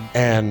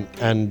 And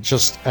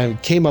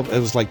came up. It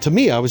was like, to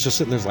me, I was just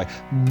sitting there, like,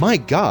 my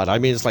God! I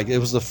mean, it's like it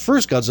was the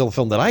first Godzilla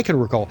film that I can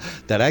recall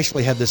that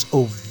actually had this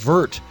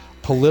overt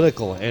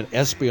political and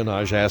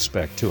espionage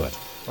aspect to it.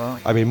 Wow.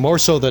 I mean, more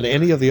so than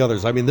any of the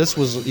others. I mean, this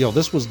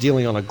was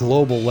dealing on a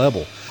global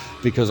level,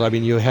 because I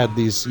mean, you had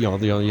these,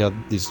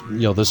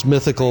 this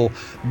mythical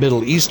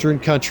Middle Eastern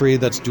country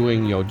that's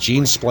doing,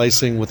 gene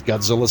splicing with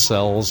Godzilla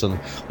cells and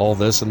all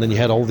this, and then you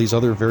had all these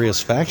other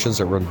various factions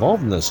that were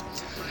involved in this,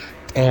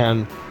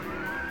 and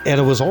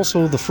it was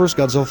also the first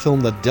Godzilla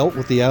film that dealt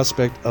with the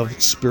aspect of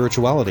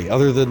spirituality,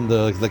 other than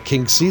the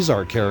King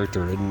Caesar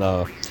character in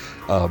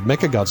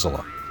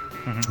Mechagodzilla.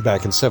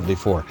 Back in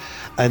 '74,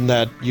 and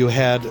that you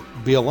had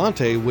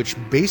Biollante, which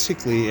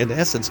basically, in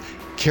essence,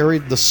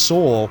 carried the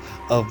soul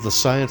of the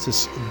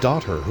scientist's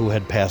daughter who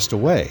had passed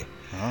away.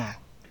 Oh.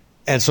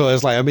 And so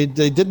it's like, I mean,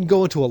 they didn't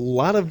go into a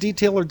lot of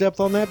detail or depth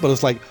on that, but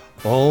it's like,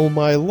 oh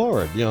my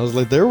Lord, it was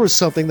like there was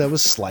something that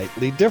was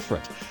slightly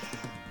different.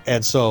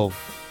 And so,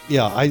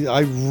 yeah,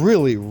 I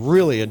really,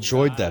 really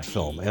enjoyed that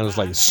film, and I was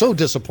like so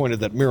disappointed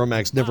that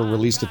Miramax never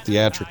released it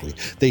theatrically.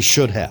 They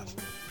should have.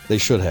 They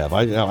should have.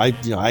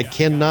 I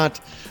cannot.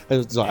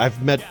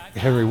 I've met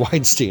Henry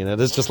Weinstein, and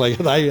it's just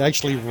like I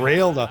actually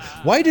railed on,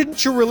 why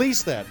didn't you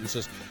release that? He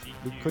says,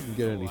 we couldn't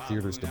get any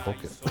theaters to book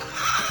it.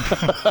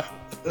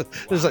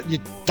 It's like, you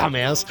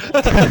dumbass.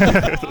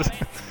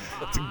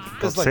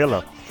 Godzilla.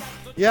 Like,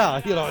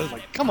 yeah, it's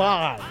like, come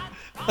on.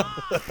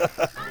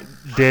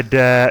 Did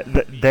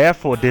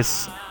therefore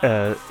this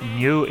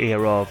new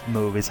era of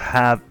movies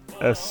have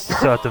a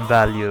certain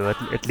value,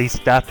 at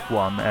least that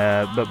one,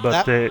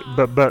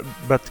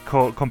 but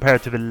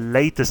compared to the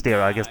latest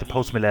era, I guess the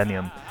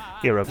post-millennium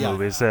era of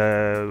movies,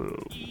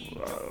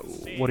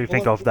 what do you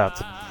think of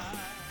that?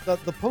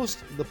 The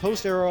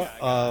post era,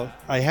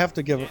 I have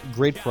to give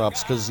great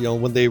props, because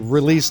when they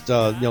released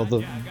the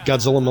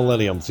Godzilla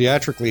Millennium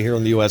theatrically here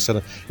in the U.S.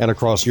 and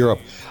across Europe,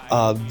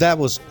 that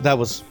was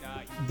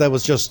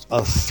just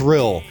a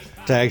thrill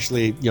to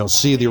actually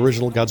see the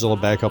original Godzilla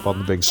back up on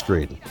the big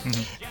screen.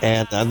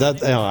 And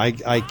that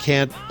I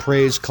can't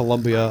praise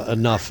Columbia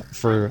enough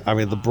for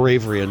the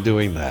bravery in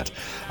doing that.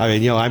 I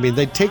mean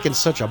they'd taken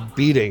such a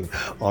beating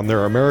on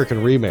their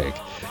American remake,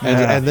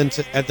 and then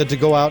to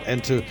go out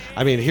and to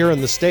here in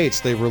the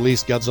States they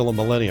released Godzilla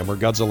Millennium or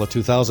Godzilla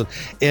 2000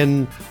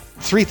 in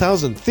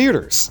 3,000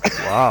 theaters.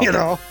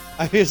 Wow.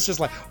 It's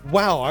just like,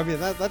 wow.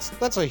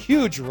 That's a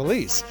huge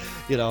release.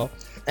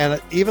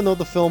 And even though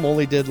the film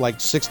only did like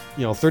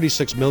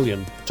 36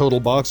 million total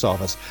box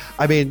office,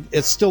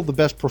 it's still the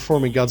best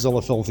performing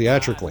Godzilla film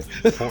theatrically.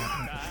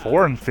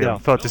 Foreign film,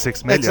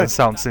 36 million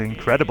sounds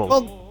incredible.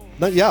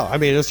 Well, yeah,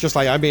 it's just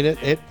like,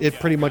 it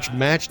pretty much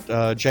matched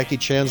Jackie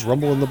Chan's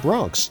Rumble in the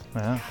Bronx.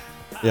 Yeah.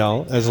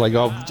 It's like,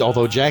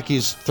 although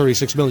Jackie's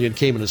 36 million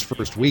came in his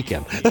first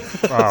weekend.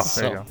 Wow,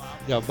 there you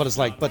go. But it's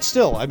like, but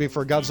still,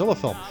 for a Godzilla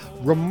film,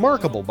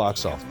 remarkable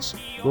box office.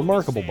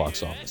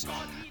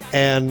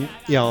 And,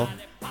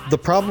 the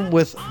problem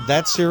with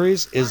that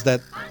series is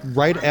that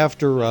right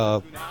after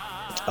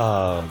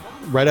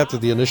the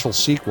initial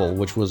sequel,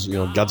 which was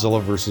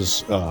Godzilla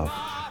versus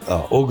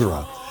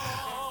Ogura,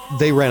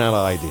 they ran out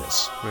of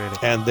ideas. Really?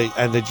 And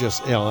they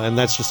just and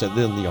that's just it.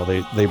 Then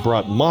they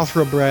brought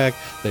Mothra back,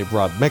 they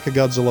brought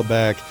Mechagodzilla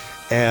back,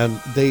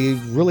 and they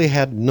really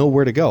had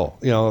nowhere to go.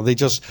 They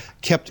just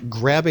kept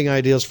grabbing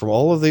ideas from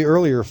all of the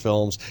earlier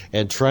films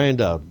and trying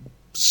to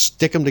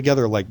stick them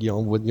together, like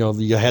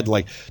you had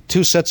like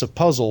two sets of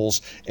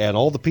puzzles and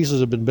all the pieces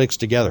have been mixed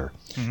together,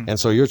 and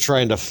so you're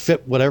trying to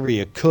fit whatever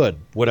you could,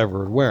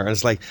 whatever and where. And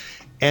it's like,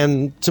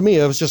 and to me,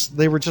 it was just,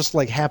 they were just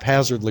like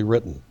haphazardly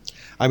written.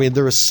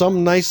 There were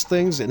some nice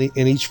things in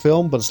each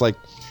film, but it's like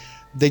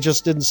they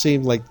just didn't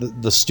seem like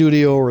the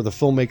studio or the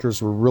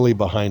filmmakers were really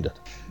behind it.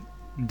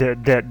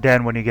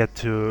 Then when you get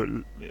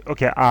to,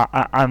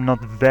 I'm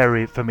not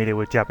very familiar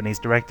with Japanese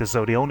directors,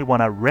 so the only one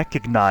I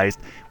recognized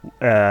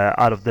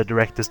out of the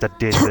directors that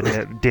did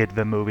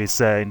the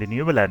movies in the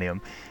new millennium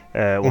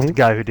was the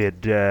guy who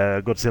did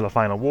Godzilla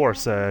Final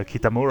Wars,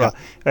 Kitamura,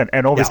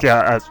 and obviously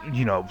a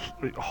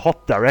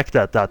hot director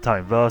at that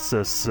time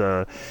versus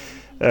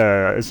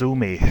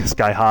Izumi,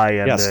 Sky High,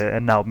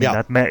 and now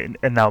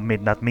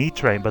Midnight Meat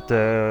Train. But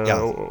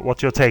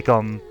what's your take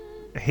on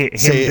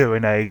him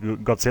doing a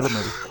Godzilla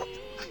movie?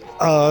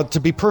 To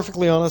be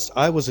perfectly honest,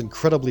 I was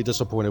incredibly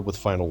disappointed with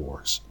Final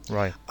Wars.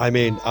 Right. I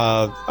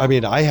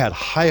had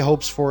high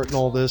hopes for it and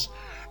all this,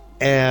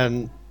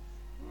 and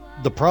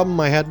the problem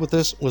I had with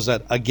this was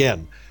that,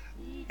 again,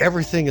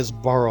 everything is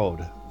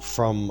borrowed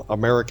from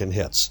American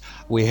hits.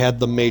 We had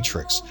The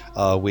Matrix.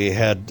 We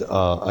had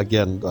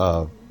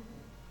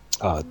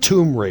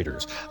Tomb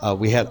Raiders.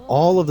 We had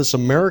all of this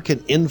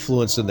American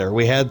influence in there.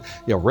 We had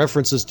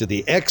references to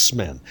the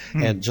X-Men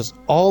and just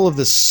all of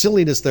this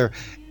silliness there.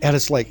 And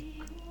it's like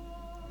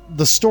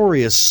the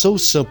story is so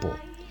simple,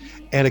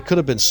 and it could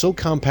have been so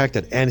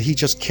compacted. And he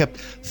just kept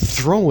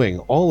throwing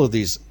all of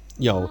these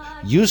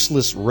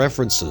useless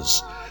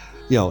references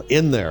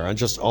in there, and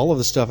just all of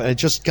the stuff, and it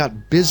just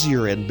got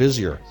busier and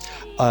busier.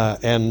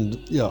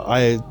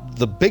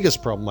 The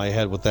biggest problem I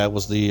had with that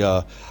was the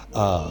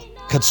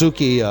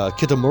Katsuki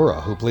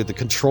Kitamura, who played the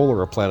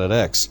controller of Planet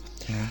X.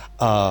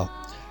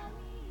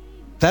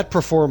 That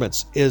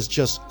performance is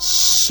just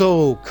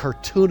so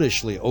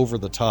cartoonishly over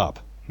the top.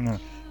 And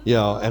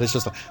it's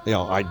just like,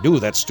 I knew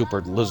that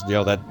stupid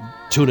lizard, that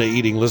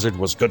tuna-eating lizard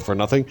was good for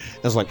nothing.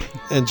 It's like,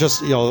 and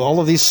just all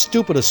of these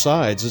stupid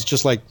asides. It's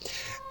just like,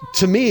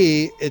 to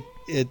me,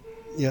 it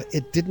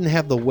didn't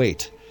have the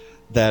weight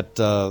that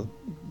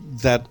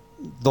that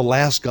the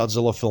last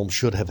Godzilla film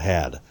should have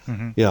had.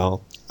 I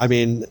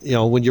mean,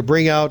 when you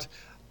bring out,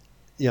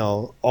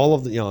 all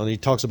of the, and he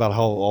talks about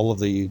how all of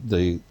the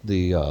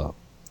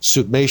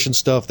suitmation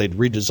stuff, they'd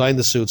redesign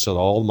the suits so that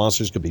all the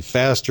monsters could be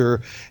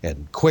faster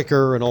and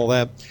quicker and all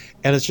that.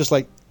 And it's just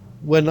like,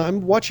 when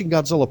I'm watching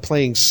Godzilla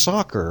playing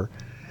soccer,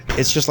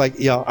 it's just like,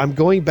 I'm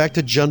going back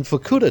to Jun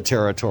Fukuda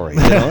territory.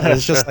 And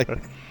it's just like,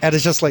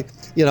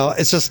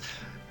 it's just,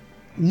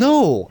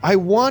 no, I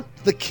want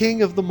the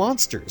king of the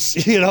monsters.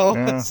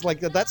 It's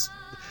like that's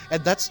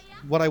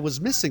what I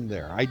was missing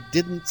there. I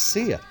didn't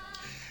see it,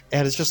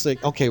 and it's just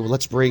like, okay, well,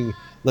 let's bring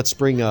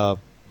the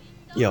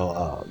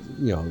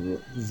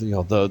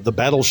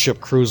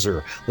battleship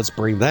cruiser. Let's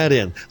bring that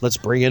in. Let's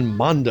bring in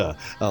Manda.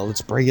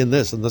 Let's bring in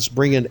this, and let's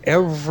bring in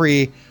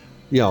every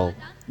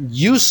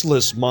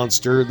useless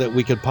monster that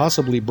we could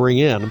possibly bring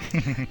in.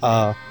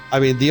 I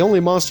mean, the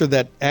only monster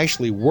that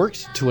actually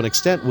worked to an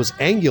extent was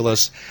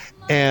Angulus,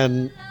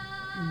 and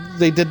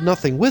they did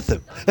nothing with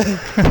him.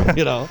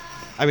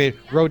 I mean,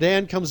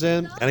 Rodan comes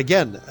in, and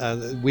again,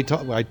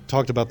 I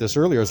talked about this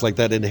earlier. It's like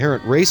that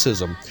inherent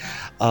racism.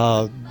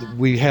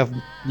 We have,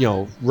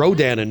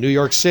 Rodan in New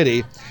York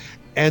City,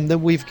 and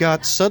then we've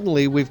got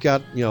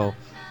Huggy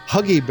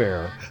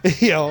Bear.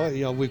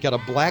 We've got a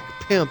black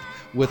pimp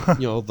with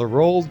the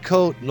rolled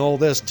coat and all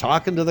this,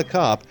 talking to the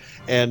cop,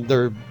 and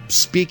they're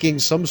speaking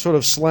some sort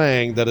of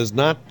slang that is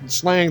not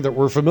slang that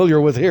we're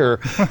familiar with here,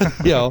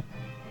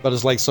 but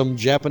it's like some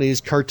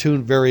Japanese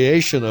cartoon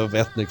variation of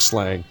ethnic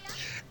slang.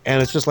 And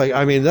it's just like,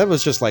 I mean, that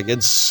was just like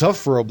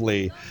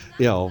insufferably,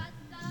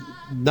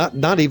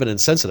 not even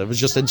insensitive. It's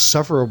just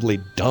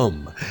insufferably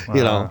dumb,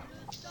 And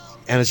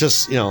it's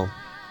just,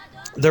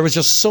 there was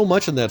just so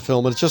much in that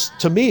film. And it's just,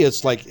 to me,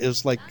 it's like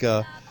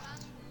the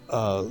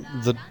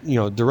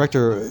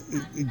director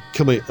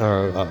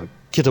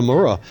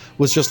Kitamura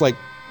was just like,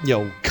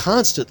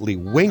 constantly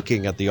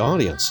winking at the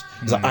audience.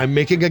 He's like, I'm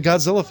making a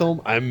Godzilla film.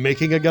 I'm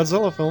making a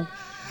Godzilla film.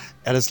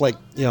 And it's like,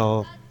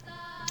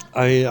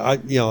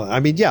 I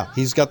mean,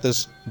 he's got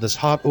this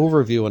hot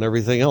overview and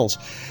everything else.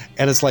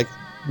 And it's like,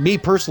 me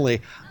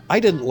personally, I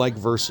didn't like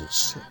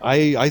Versus.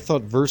 I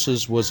thought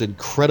Versus was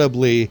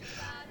incredibly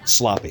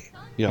sloppy.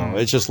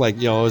 It's just like,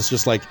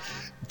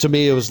 to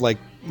me, it was like,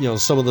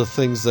 some of the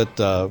things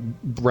that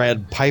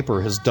Brad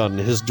Piper has done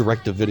in his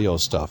direct-to-video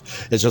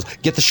stuff. It's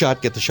just, get the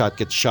shot.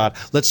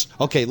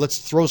 Let's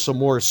throw some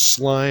more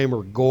slime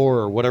or gore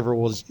or whatever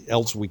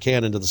else we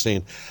can into the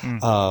scene.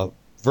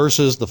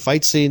 Versus the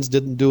fight scenes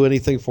didn't do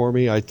anything for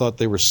me. I thought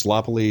they were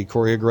sloppily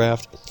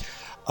choreographed.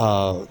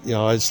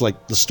 It's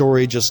like the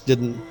story just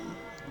didn't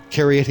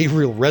carry any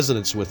real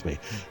resonance with me.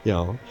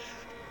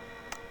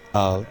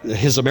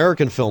 His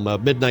American film,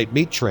 Midnight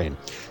Meat Train,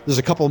 there's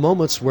a couple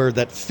moments where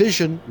that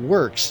fission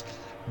works,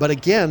 but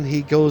again,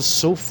 he goes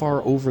so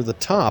far over the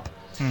top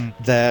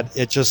that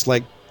it just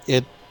like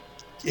it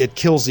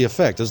kills the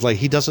effect. It's like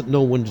he doesn't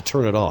know when to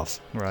turn it off.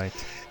 Right.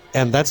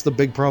 And that's the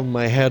big problem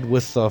I had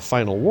with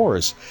Final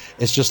Wars.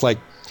 It's just like,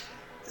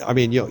 I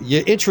mean, you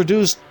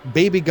introduced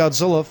Baby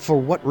Godzilla for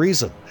what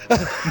reason? And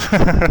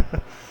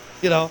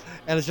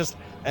it's just,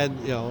 and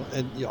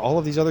all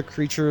of these other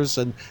creatures,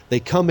 and they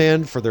come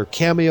in for their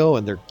cameo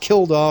and they're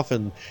killed off,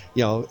 and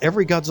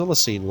every Godzilla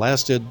scene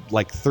lasted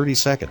like 30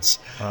 seconds.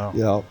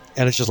 Wow.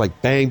 And it's just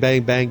like bang,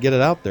 bang, bang, get it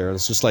out there. And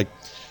it's just like,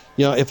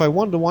 if I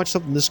wanted to watch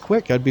something this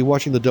quick, I'd be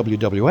watching the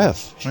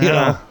WWF.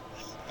 I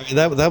mean,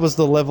 that was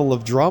the level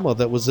of drama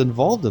that was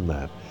involved in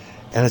that,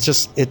 and it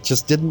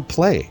just didn't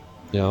play,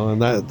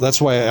 and that's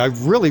why I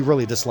really,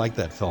 really dislike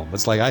that film.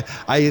 It's like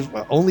I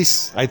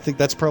think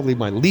that's probably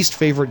my least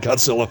favorite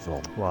Godzilla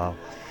film. Wow,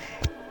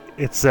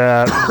 it's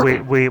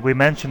we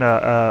mentioned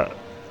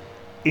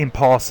in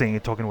passing,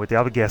 talking with the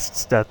other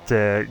guests, that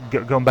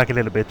going back a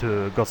little bit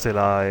to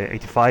Godzilla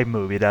 '85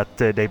 movie, that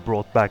they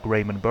brought back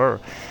Raymond Burr.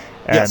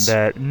 And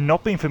Yes.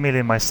 Not being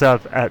familiar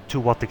myself to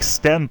what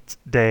extent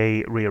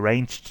they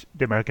rearranged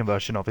the American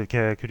version of it.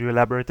 Could you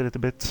elaborate a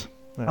little bit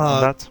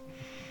on that?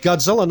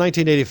 Godzilla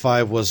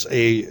 1985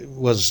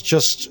 was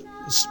just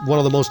one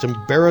of the most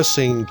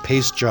embarrassing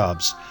paste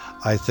jobs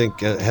I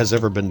think has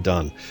ever been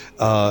done.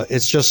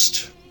 It's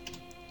just,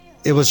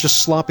 it was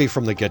just sloppy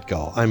from the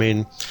get-go. I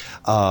mean,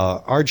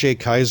 R.J.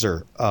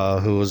 Kaiser,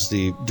 who was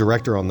the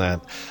director on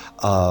that,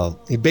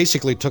 he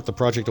basically took the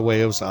project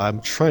away.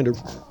 I'm trying to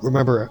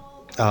remember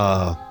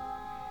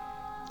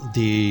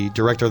the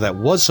director that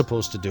was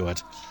supposed to do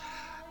it,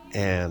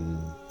 and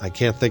I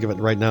can't think of it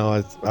right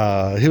now.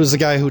 He was the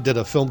guy who did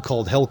a film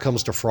called Hell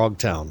Comes to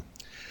Frogtown.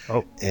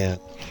 Oh, and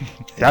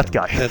that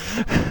guy.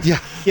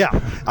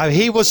 yeah.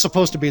 He was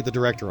supposed to be the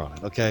director on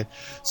it. Okay,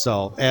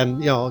 so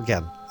and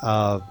again,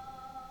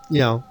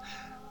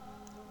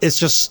 it's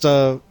just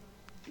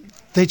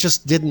they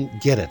just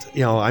didn't get it.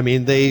 I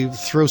mean, they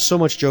throw so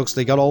much jokes.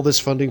 They got all this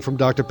funding from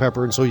Dr.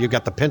 Pepper, and so you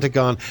got the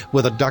Pentagon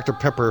with a Dr.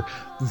 Pepper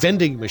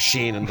vending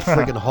machine in the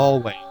friggin'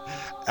 hallway,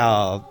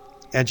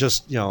 and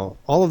just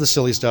all of the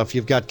silly stuff.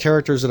 You've got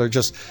characters that are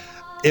just.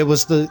 It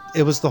was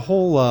the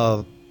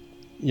whole.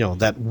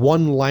 That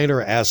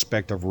one-liner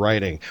aspect of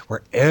writing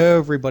where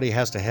everybody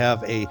has to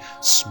have a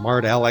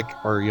smart aleck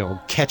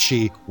or,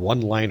 catchy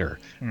one-liner.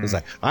 It's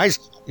like,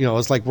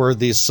 it's like we're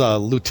this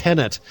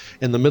lieutenant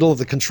in the middle of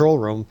the control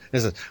room.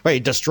 And says, "Wait, he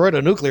destroyed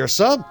a nuclear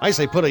sub? I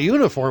say put a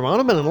uniform on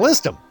him and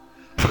enlist him."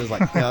 It's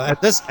like,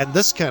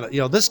 this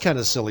kind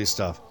of silly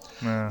stuff.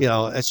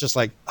 It's just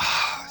like,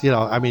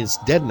 I mean, it's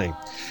deadening.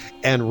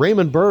 And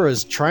Raymond Burr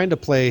is trying to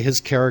play his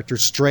character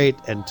straight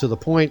and to the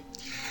point.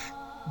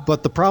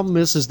 But the problem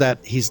is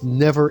that he's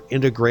never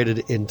integrated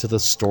into the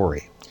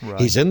story. Right.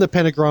 He's in the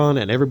Pentagon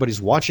and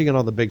everybody's watching it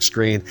on the big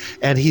screen,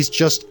 and he's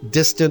just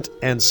distant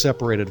and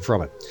separated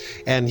from it.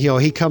 And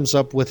he comes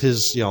up with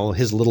his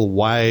his little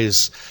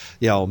wise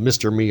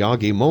Mr.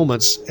 Miyagi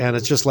moments, and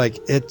it's just like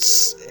it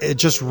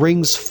just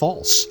rings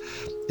false.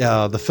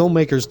 The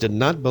filmmakers did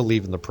not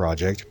believe in the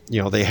project.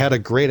 They had a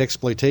great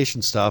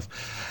exploitation stuff,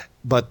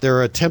 but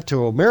their attempt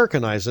to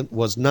Americanize it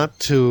was not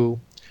to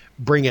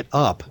bring it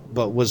up,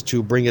 but was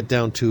to bring it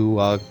down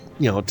to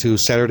to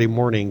Saturday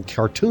morning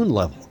cartoon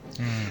level.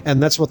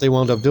 And that's what they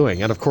wound up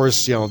doing. And of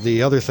course,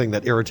 the other thing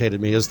that irritated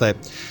me is that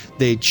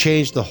they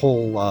changed the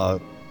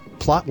whole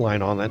plot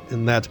line on it,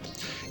 in that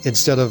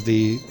instead of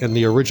in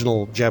the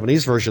original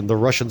Japanese version, the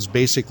Russians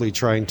basically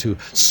trying to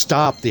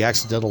stop the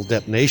accidental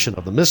detonation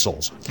of the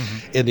missiles.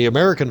 In the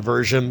American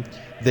version,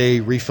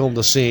 they refilmed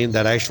a scene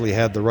that actually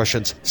had the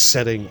Russians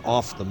setting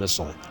off the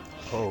missile.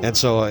 Oh. And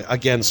so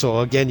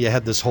again, you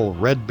had this whole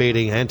red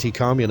baiting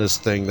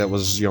anti-communist thing that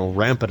was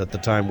rampant at the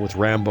time with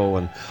Rambo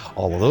and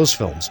all of those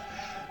films.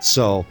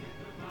 So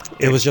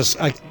it was just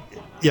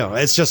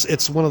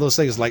it's one of those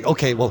things like,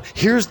 okay, well,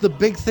 here's the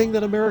big thing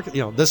that America,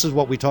 this is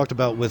what we talked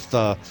about with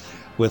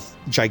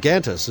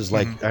Gigantus is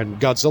like, and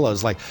Godzilla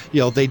is like,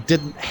 they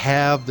didn't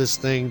have this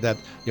thing that,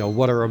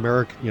 what are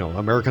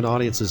American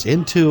audiences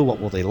into, what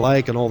will they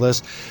like, and all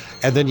this.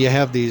 And then you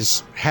have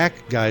these hack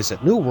guys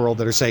at New World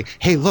that are saying,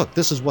 hey, look,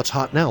 this is what's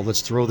hot now.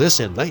 Let's throw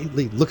this in.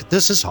 Look at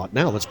this is hot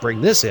now. Let's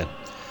bring this in.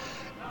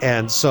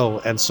 And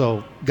so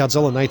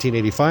Godzilla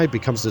 1985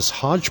 becomes this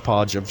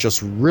hodgepodge of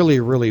just really,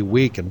 really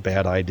weak and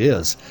bad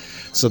ideas.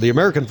 So the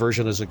American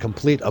version is a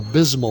complete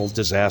abysmal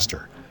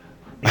disaster.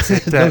 Is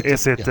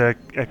it a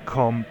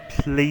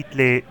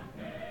completely...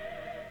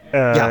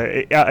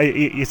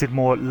 is it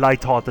more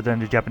lighthearted than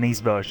the Japanese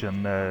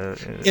version?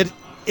 It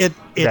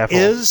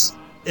is.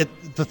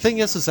 The thing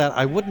is that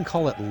I wouldn't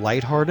call it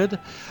lighthearted.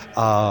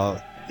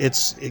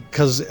 It's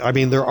because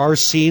there are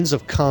scenes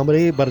of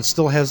comedy, but it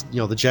still has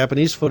the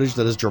Japanese footage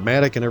that is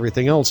dramatic and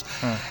everything else,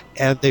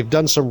 and they've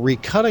done some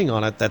recutting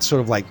on it that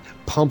sort of like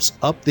pumps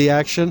up the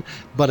action,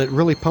 but it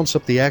really pumps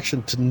up the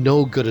action to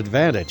no good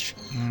advantage,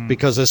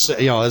 because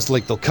it's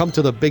like they'll come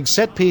to the big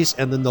set piece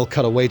and then they'll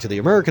cut away to the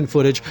American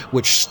footage,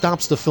 which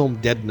stops the film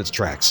dead in its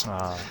tracks.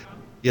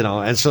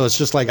 And so it's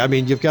just like,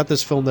 you've got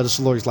this film that is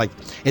like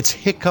it's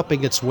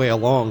hiccuping its way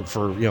along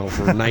for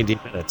 90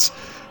 minutes.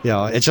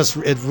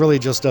 It really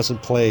just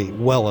doesn't play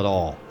well at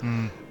all.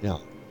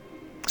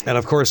 And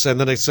of course, and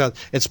then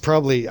it's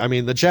probably,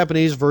 the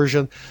Japanese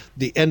version,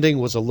 the ending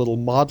was a little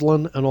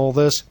maudlin and all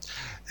this,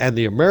 and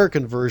the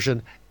American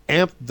version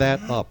amped that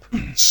up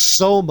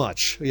so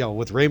much,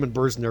 with Raymond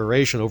Burr's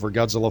narration over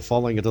Godzilla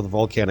falling into the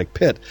volcanic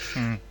pit.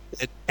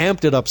 It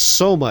amped it up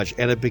so much,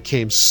 and it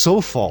became so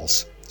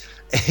false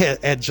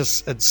and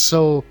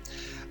so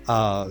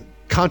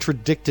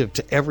contradictive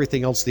to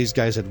everything else these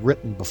guys had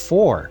written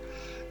before,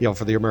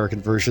 for the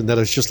American version, that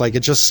it's just like it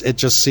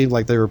just seemed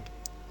like they were,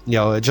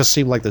 it just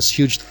seemed like this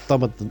huge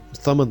thumbing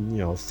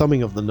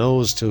of the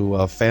nose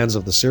to fans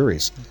of the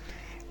series.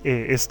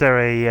 Is there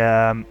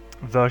a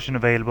version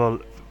available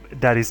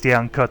that is the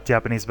uncut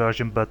Japanese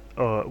version, but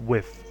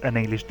with an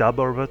English dub,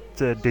 or what?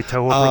 Did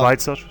Toho provide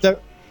such?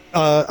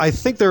 I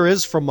think there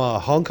is from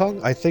Hong Kong.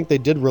 I think they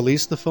did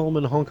release the film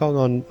in Hong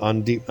Kong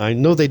I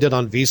know they did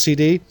on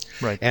VCD,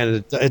 right?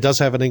 And it does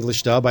have an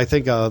English dub. I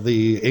think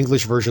the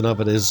English version of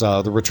it is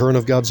The Return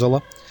of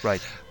Godzilla,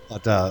 right?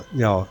 But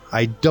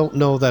I don't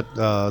know that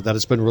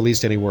it's been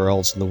released anywhere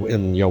else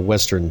in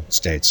Western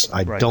states.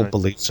 I don't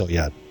believe so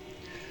yet.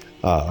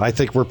 I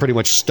think we're pretty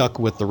much stuck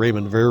with the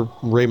Raymond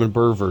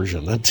Burr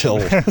version until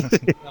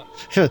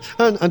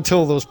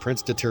until those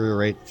prints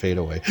deteriorate and fade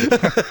away.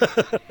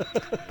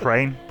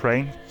 Praying.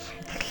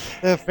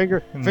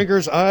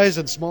 Fingers, eyes,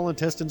 and small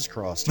intestines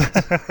crossed.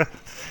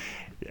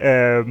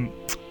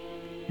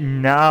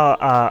 Now,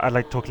 I'd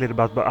like to talk a little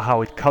about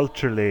how it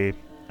culturally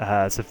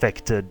has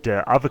affected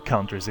other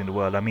countries in the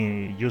world. I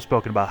mean, you've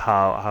spoken about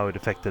how it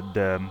affected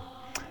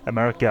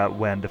America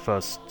when the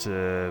first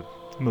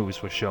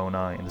movies were shown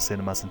in the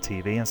cinemas and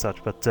TV and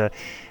such. But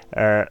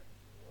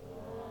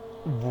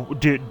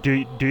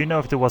do you know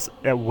if there was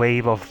a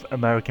wave of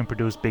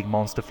American-produced big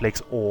monster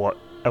flicks or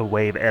a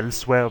wave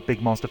elsewhere of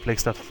big monster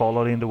flicks that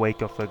followed in the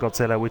wake of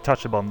Godzilla? We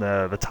touched upon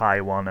the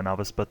Thai one and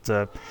others, but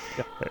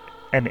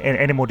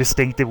any more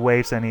distinctive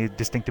waves, any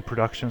distinctive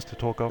productions to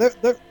talk of?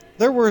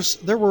 There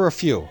were a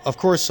few. Of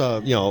course,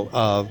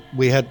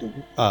 we had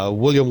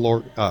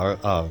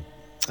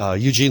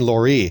Eugene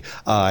Laurie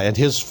and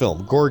his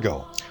film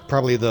Gorgo,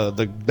 probably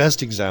the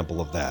best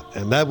example of that,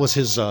 and that was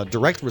his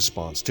direct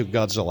response to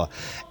Godzilla,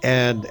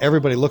 and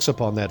everybody looks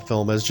upon that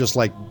film as just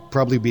like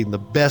probably being the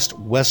best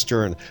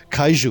Western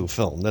kaiju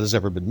film that has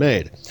ever been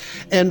made,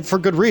 and for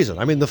good reason.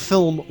 I mean, the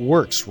film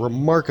works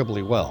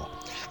remarkably well.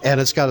 And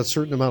it's got a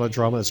certain amount of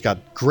drama. It's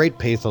got great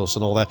pathos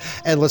and all that.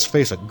 And let's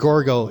face it,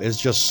 Gorgo is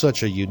just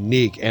such a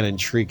unique and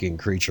intriguing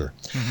creature.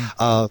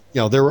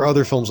 Mm-hmm. There were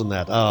other films in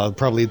that.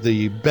 Probably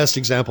the best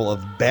example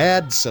of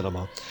bad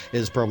cinema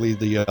is probably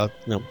the,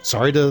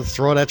 sorry to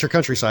throw it at your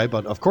countryside,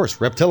 but of course,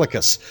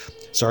 Reptilicus.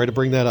 Sorry to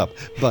bring that up.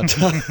 But,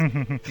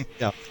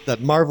 that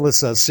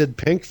marvelous Sid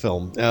Pink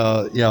film,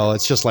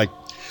 it's just like,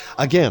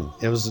 again,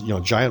 it was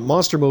a giant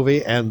monster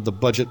movie, and the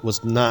budget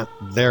was not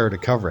there to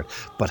cover it.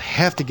 But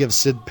have to give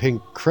Sid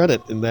Pink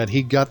credit in that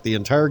he got the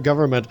entire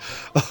government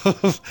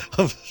of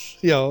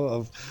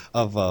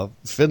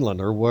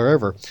Finland or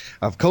wherever,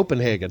 of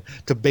Copenhagen,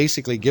 to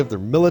basically give their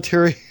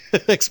military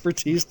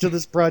expertise to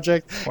this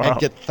project. Wow. And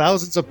get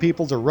thousands of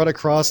people to run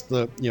across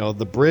the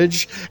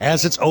bridge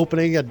as it's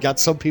opening, and got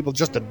some people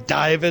just to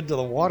dive into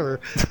the water.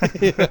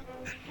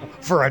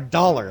 For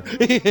 $1.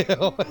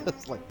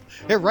 It's like,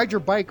 hey, ride your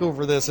bike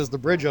over this as the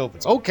bridge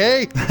opens.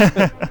 Okay.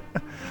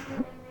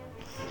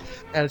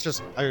 And it's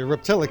just,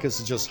 Reptilicus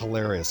is just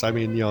hilarious. I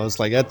mean, it's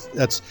like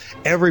that's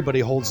everybody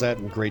holds that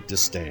in great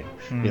disdain.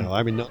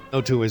 Mm.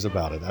 No two ways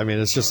about it. I mean,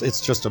 it's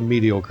just a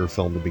mediocre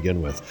film to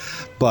begin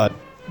with. But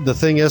the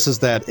thing is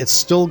that it's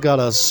still got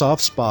a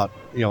soft spot,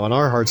 in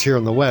our hearts here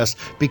in the West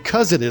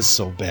because it is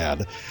so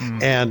bad.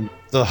 Mm. And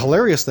the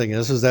hilarious thing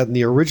is that in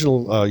the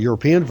original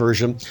European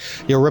version,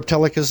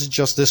 Reptilicus is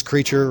just this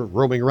creature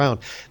roaming around.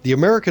 The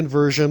American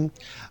version,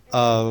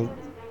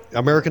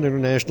 American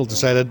International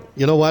decided,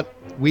 you know what?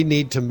 We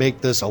need to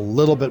make this a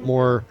little bit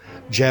more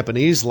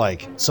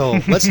Japanese-like. So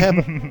let's have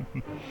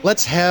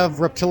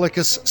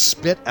Reptilicus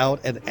spit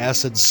out an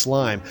acid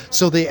slime.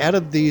 So they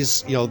added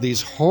these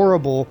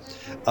horrible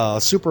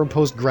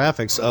superimposed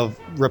graphics of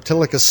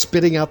Reptilicus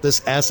spitting out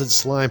this acid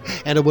slime,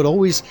 and it would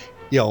always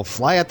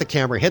fly at the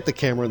camera, hit the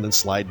camera, and then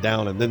slide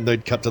down, and then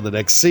they'd cut to the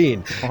next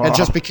scene. Oh. It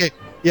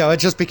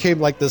just became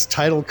like this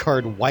title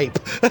card wipe.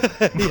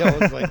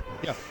 It's like,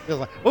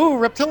 oh,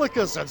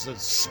 Reptilicus, that's a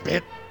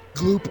spit,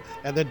 gloop,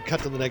 and then cut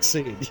to the next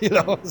scene.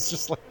 It's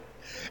just like,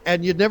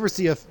 and you'd never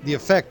see the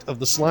effect of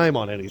the slime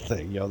on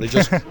anything. They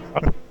just,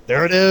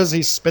 there it is.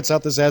 He spits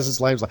out this acid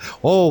slime. It's like,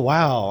 oh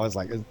wow! It's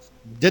like, it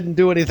didn't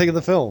do anything in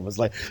the film. It's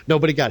like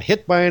nobody got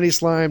hit by any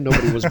slime,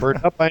 nobody was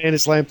burned up by any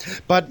slime,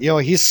 but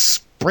he's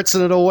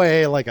spritzing it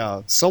away like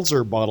a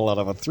seltzer bottle out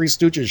of a Three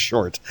Stooges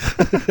short.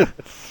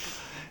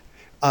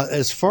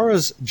 As far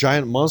as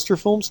giant monster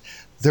films,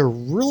 they're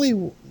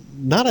really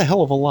not a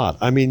hell of a lot.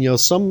 I mean,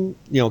 some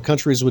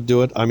countries would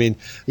do it. I mean,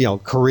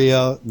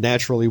 Korea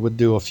naturally would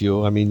do a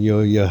few. I mean,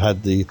 you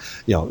had the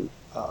their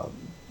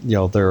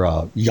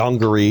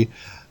Yongari,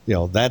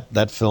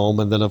 that film,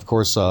 and then of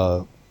course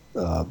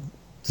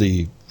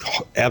the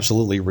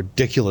absolutely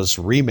ridiculous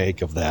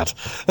remake of that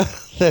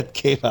that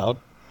came out.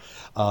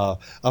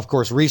 Of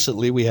course,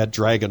 recently we had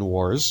Dragon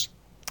Wars,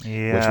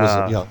 which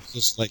was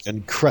just like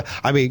incredible.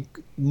 I mean,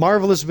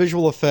 marvelous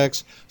visual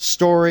effects,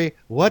 story.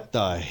 What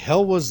the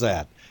hell was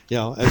that?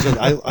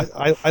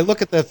 I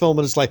look at that film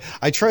and it's like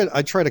I try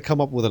to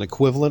come up with an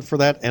equivalent for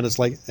that, and it's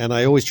like, and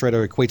I always try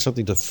to equate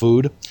something to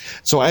food.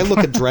 So I look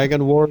at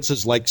Dragon Wars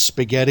as like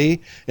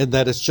spaghetti, in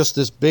that it's just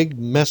this big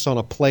mess on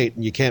a plate,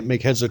 and you can't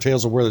make heads or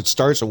tails of where it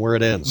starts and where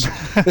it ends.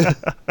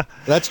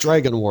 That's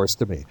Dragon Wars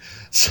to me.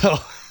 So.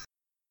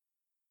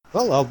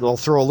 Well, I'll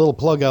throw a little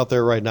plug out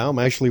there right now. I'm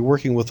actually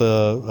working with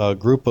a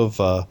group of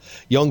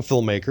young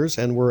filmmakers,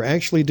 and we're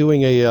actually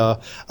doing a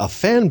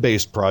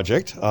fan-based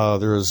project.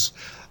 There's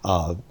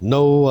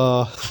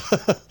no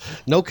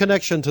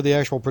connection to the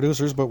actual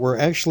producers, but we're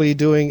actually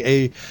doing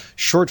a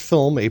short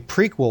film, a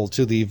prequel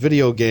to the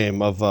video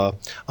game of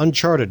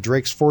Uncharted: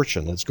 Drake's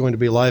Fortune. It's going to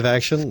be live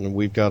action, and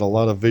we've got a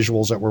lot of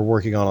visuals that we're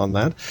working on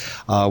that.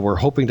 We're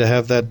hoping to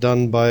have that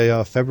done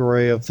by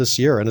February of this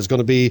year, and it's going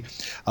to be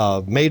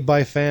made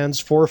by fans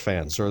for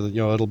fans, or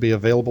it'll be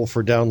available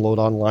for download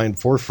online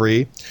for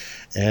free.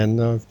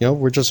 And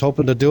we're just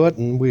hoping to do it,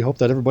 and we hope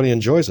that everybody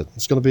enjoys it.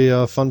 It's going to be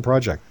a fun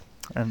project.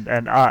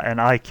 And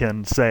I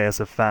can say,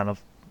 as a fan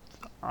of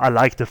I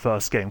like the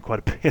first game quite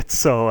a bit.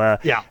 So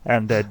Yeah.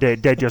 and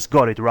they just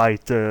got it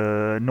right.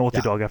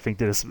 Naughty Dog, I think,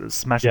 did a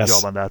smashing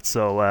job on that.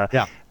 So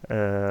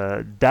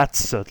that's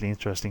certainly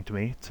interesting to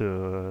me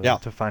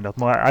to find out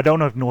more. I don't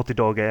know if Naughty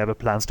Dog ever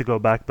plans to go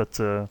back, but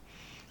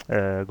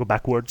go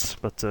backwards.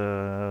 But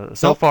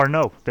so far,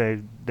 no,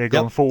 they're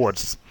going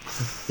forwards.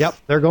 Yep,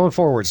 they're going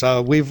forwards.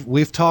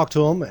 We've talked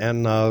to them,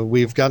 and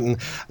we've gotten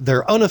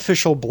their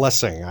unofficial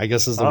blessing, I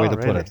guess is the way to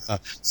put it.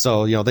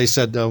 So they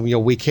said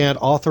we can't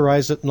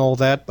authorize it and all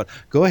that, but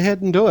go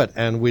ahead and do it,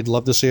 and we'd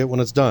love to see it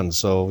when it's done.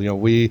 So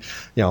we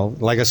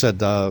like I said,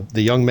 the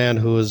young man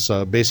who has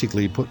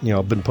basically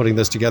been putting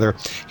this together,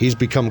 he's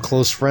become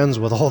close friends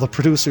with all the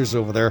producers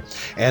over there,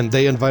 and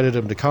they invited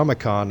him to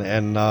Comic-Con,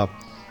 and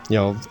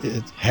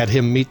it had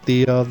him meet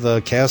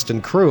the cast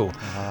and crew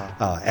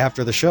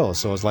after the show.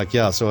 So it's like,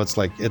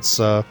 it's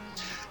a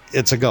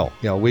go.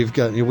 We've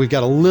got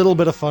a little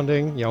bit of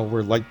funding.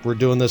 We're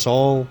doing this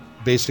all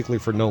basically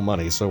for no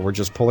money. So we're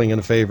just pulling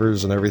in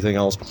favors and everything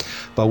else.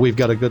 But we've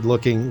got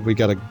we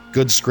got a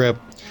good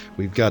script.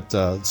 We've got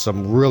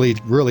some really,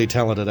 really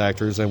talented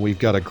actors, and we've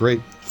got a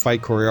great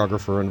fight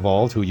choreographer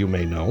involved who you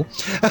may know.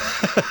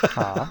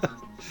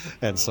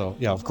 And so,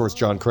 of course,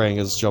 John Crane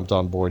has jumped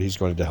on board. He's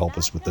going to help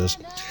us with this,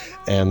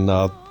 and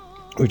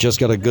we just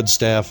got a good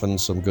staff and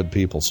some good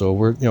people. So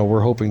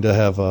we're hoping to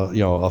have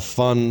a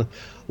fun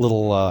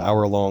little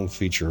hour-long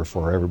feature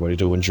for everybody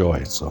to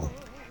enjoy. So,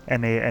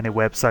 any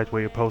website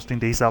where you're posting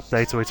these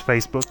updates, or it's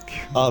Facebook?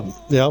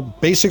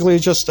 Basically,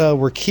 just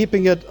we're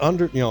keeping it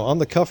under on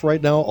the cuff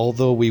right now.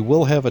 Although we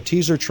will have a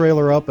teaser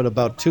trailer up in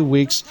about 2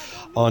 weeks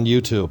on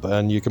YouTube,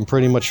 and you can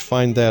pretty much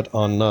find that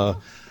on.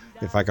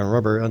 If I can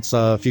remember, it's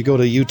if you go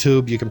to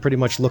YouTube, you can pretty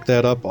much look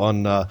that up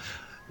on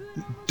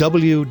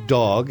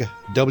WDOGG,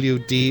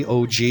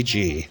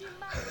 WDOGG.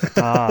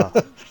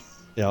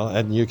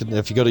 And you can,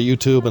 if you go to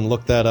YouTube and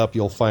look that up,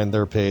 you'll find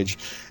their page.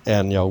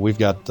 And we've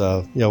got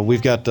the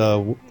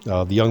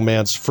young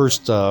man's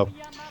first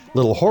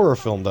little horror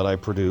film that I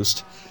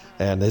produced,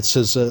 and it's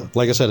his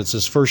like I said, it's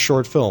his first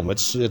short film.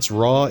 It's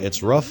raw,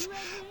 it's rough,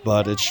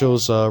 but it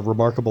shows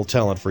remarkable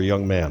talent for a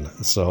young man.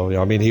 So,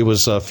 he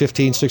was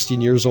 15,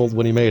 16 years old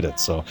when he made it,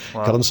 so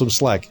cut him some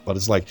slack. But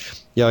it's like,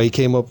 he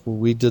came up,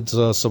 we did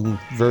some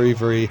very,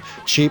 very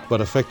cheap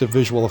but effective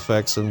visual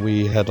effects, and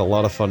we had a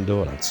lot of fun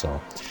doing it. So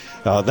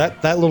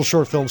that little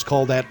short film's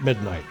called At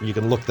Midnight. You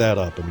can look that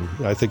up, and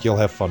I think you'll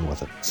have fun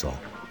with it. So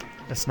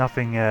it's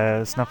nothing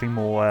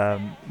more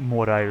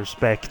that I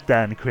respect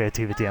than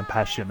creativity and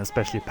passion,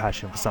 especially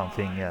passion for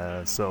something.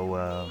 It's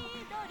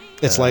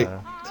like...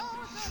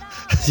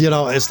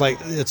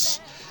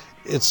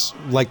 it's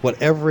like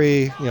what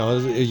every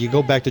you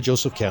go back to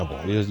Joseph Campbell.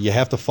 You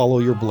have to follow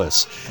your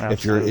bliss.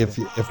 Absolutely.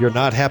 If you're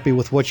not happy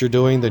with what you're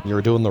doing, then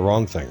you're doing the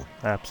wrong thing.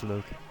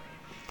 Absolutely.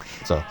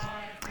 So,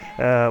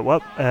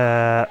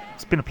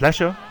 it's been a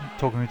pleasure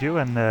talking with you,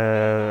 and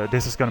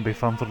this is going to be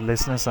fun for the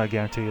listeners. I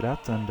guarantee you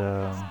that. And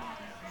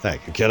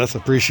thank you, Kenneth.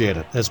 Appreciate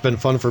it. It's been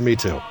fun for me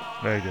too.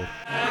 Very good.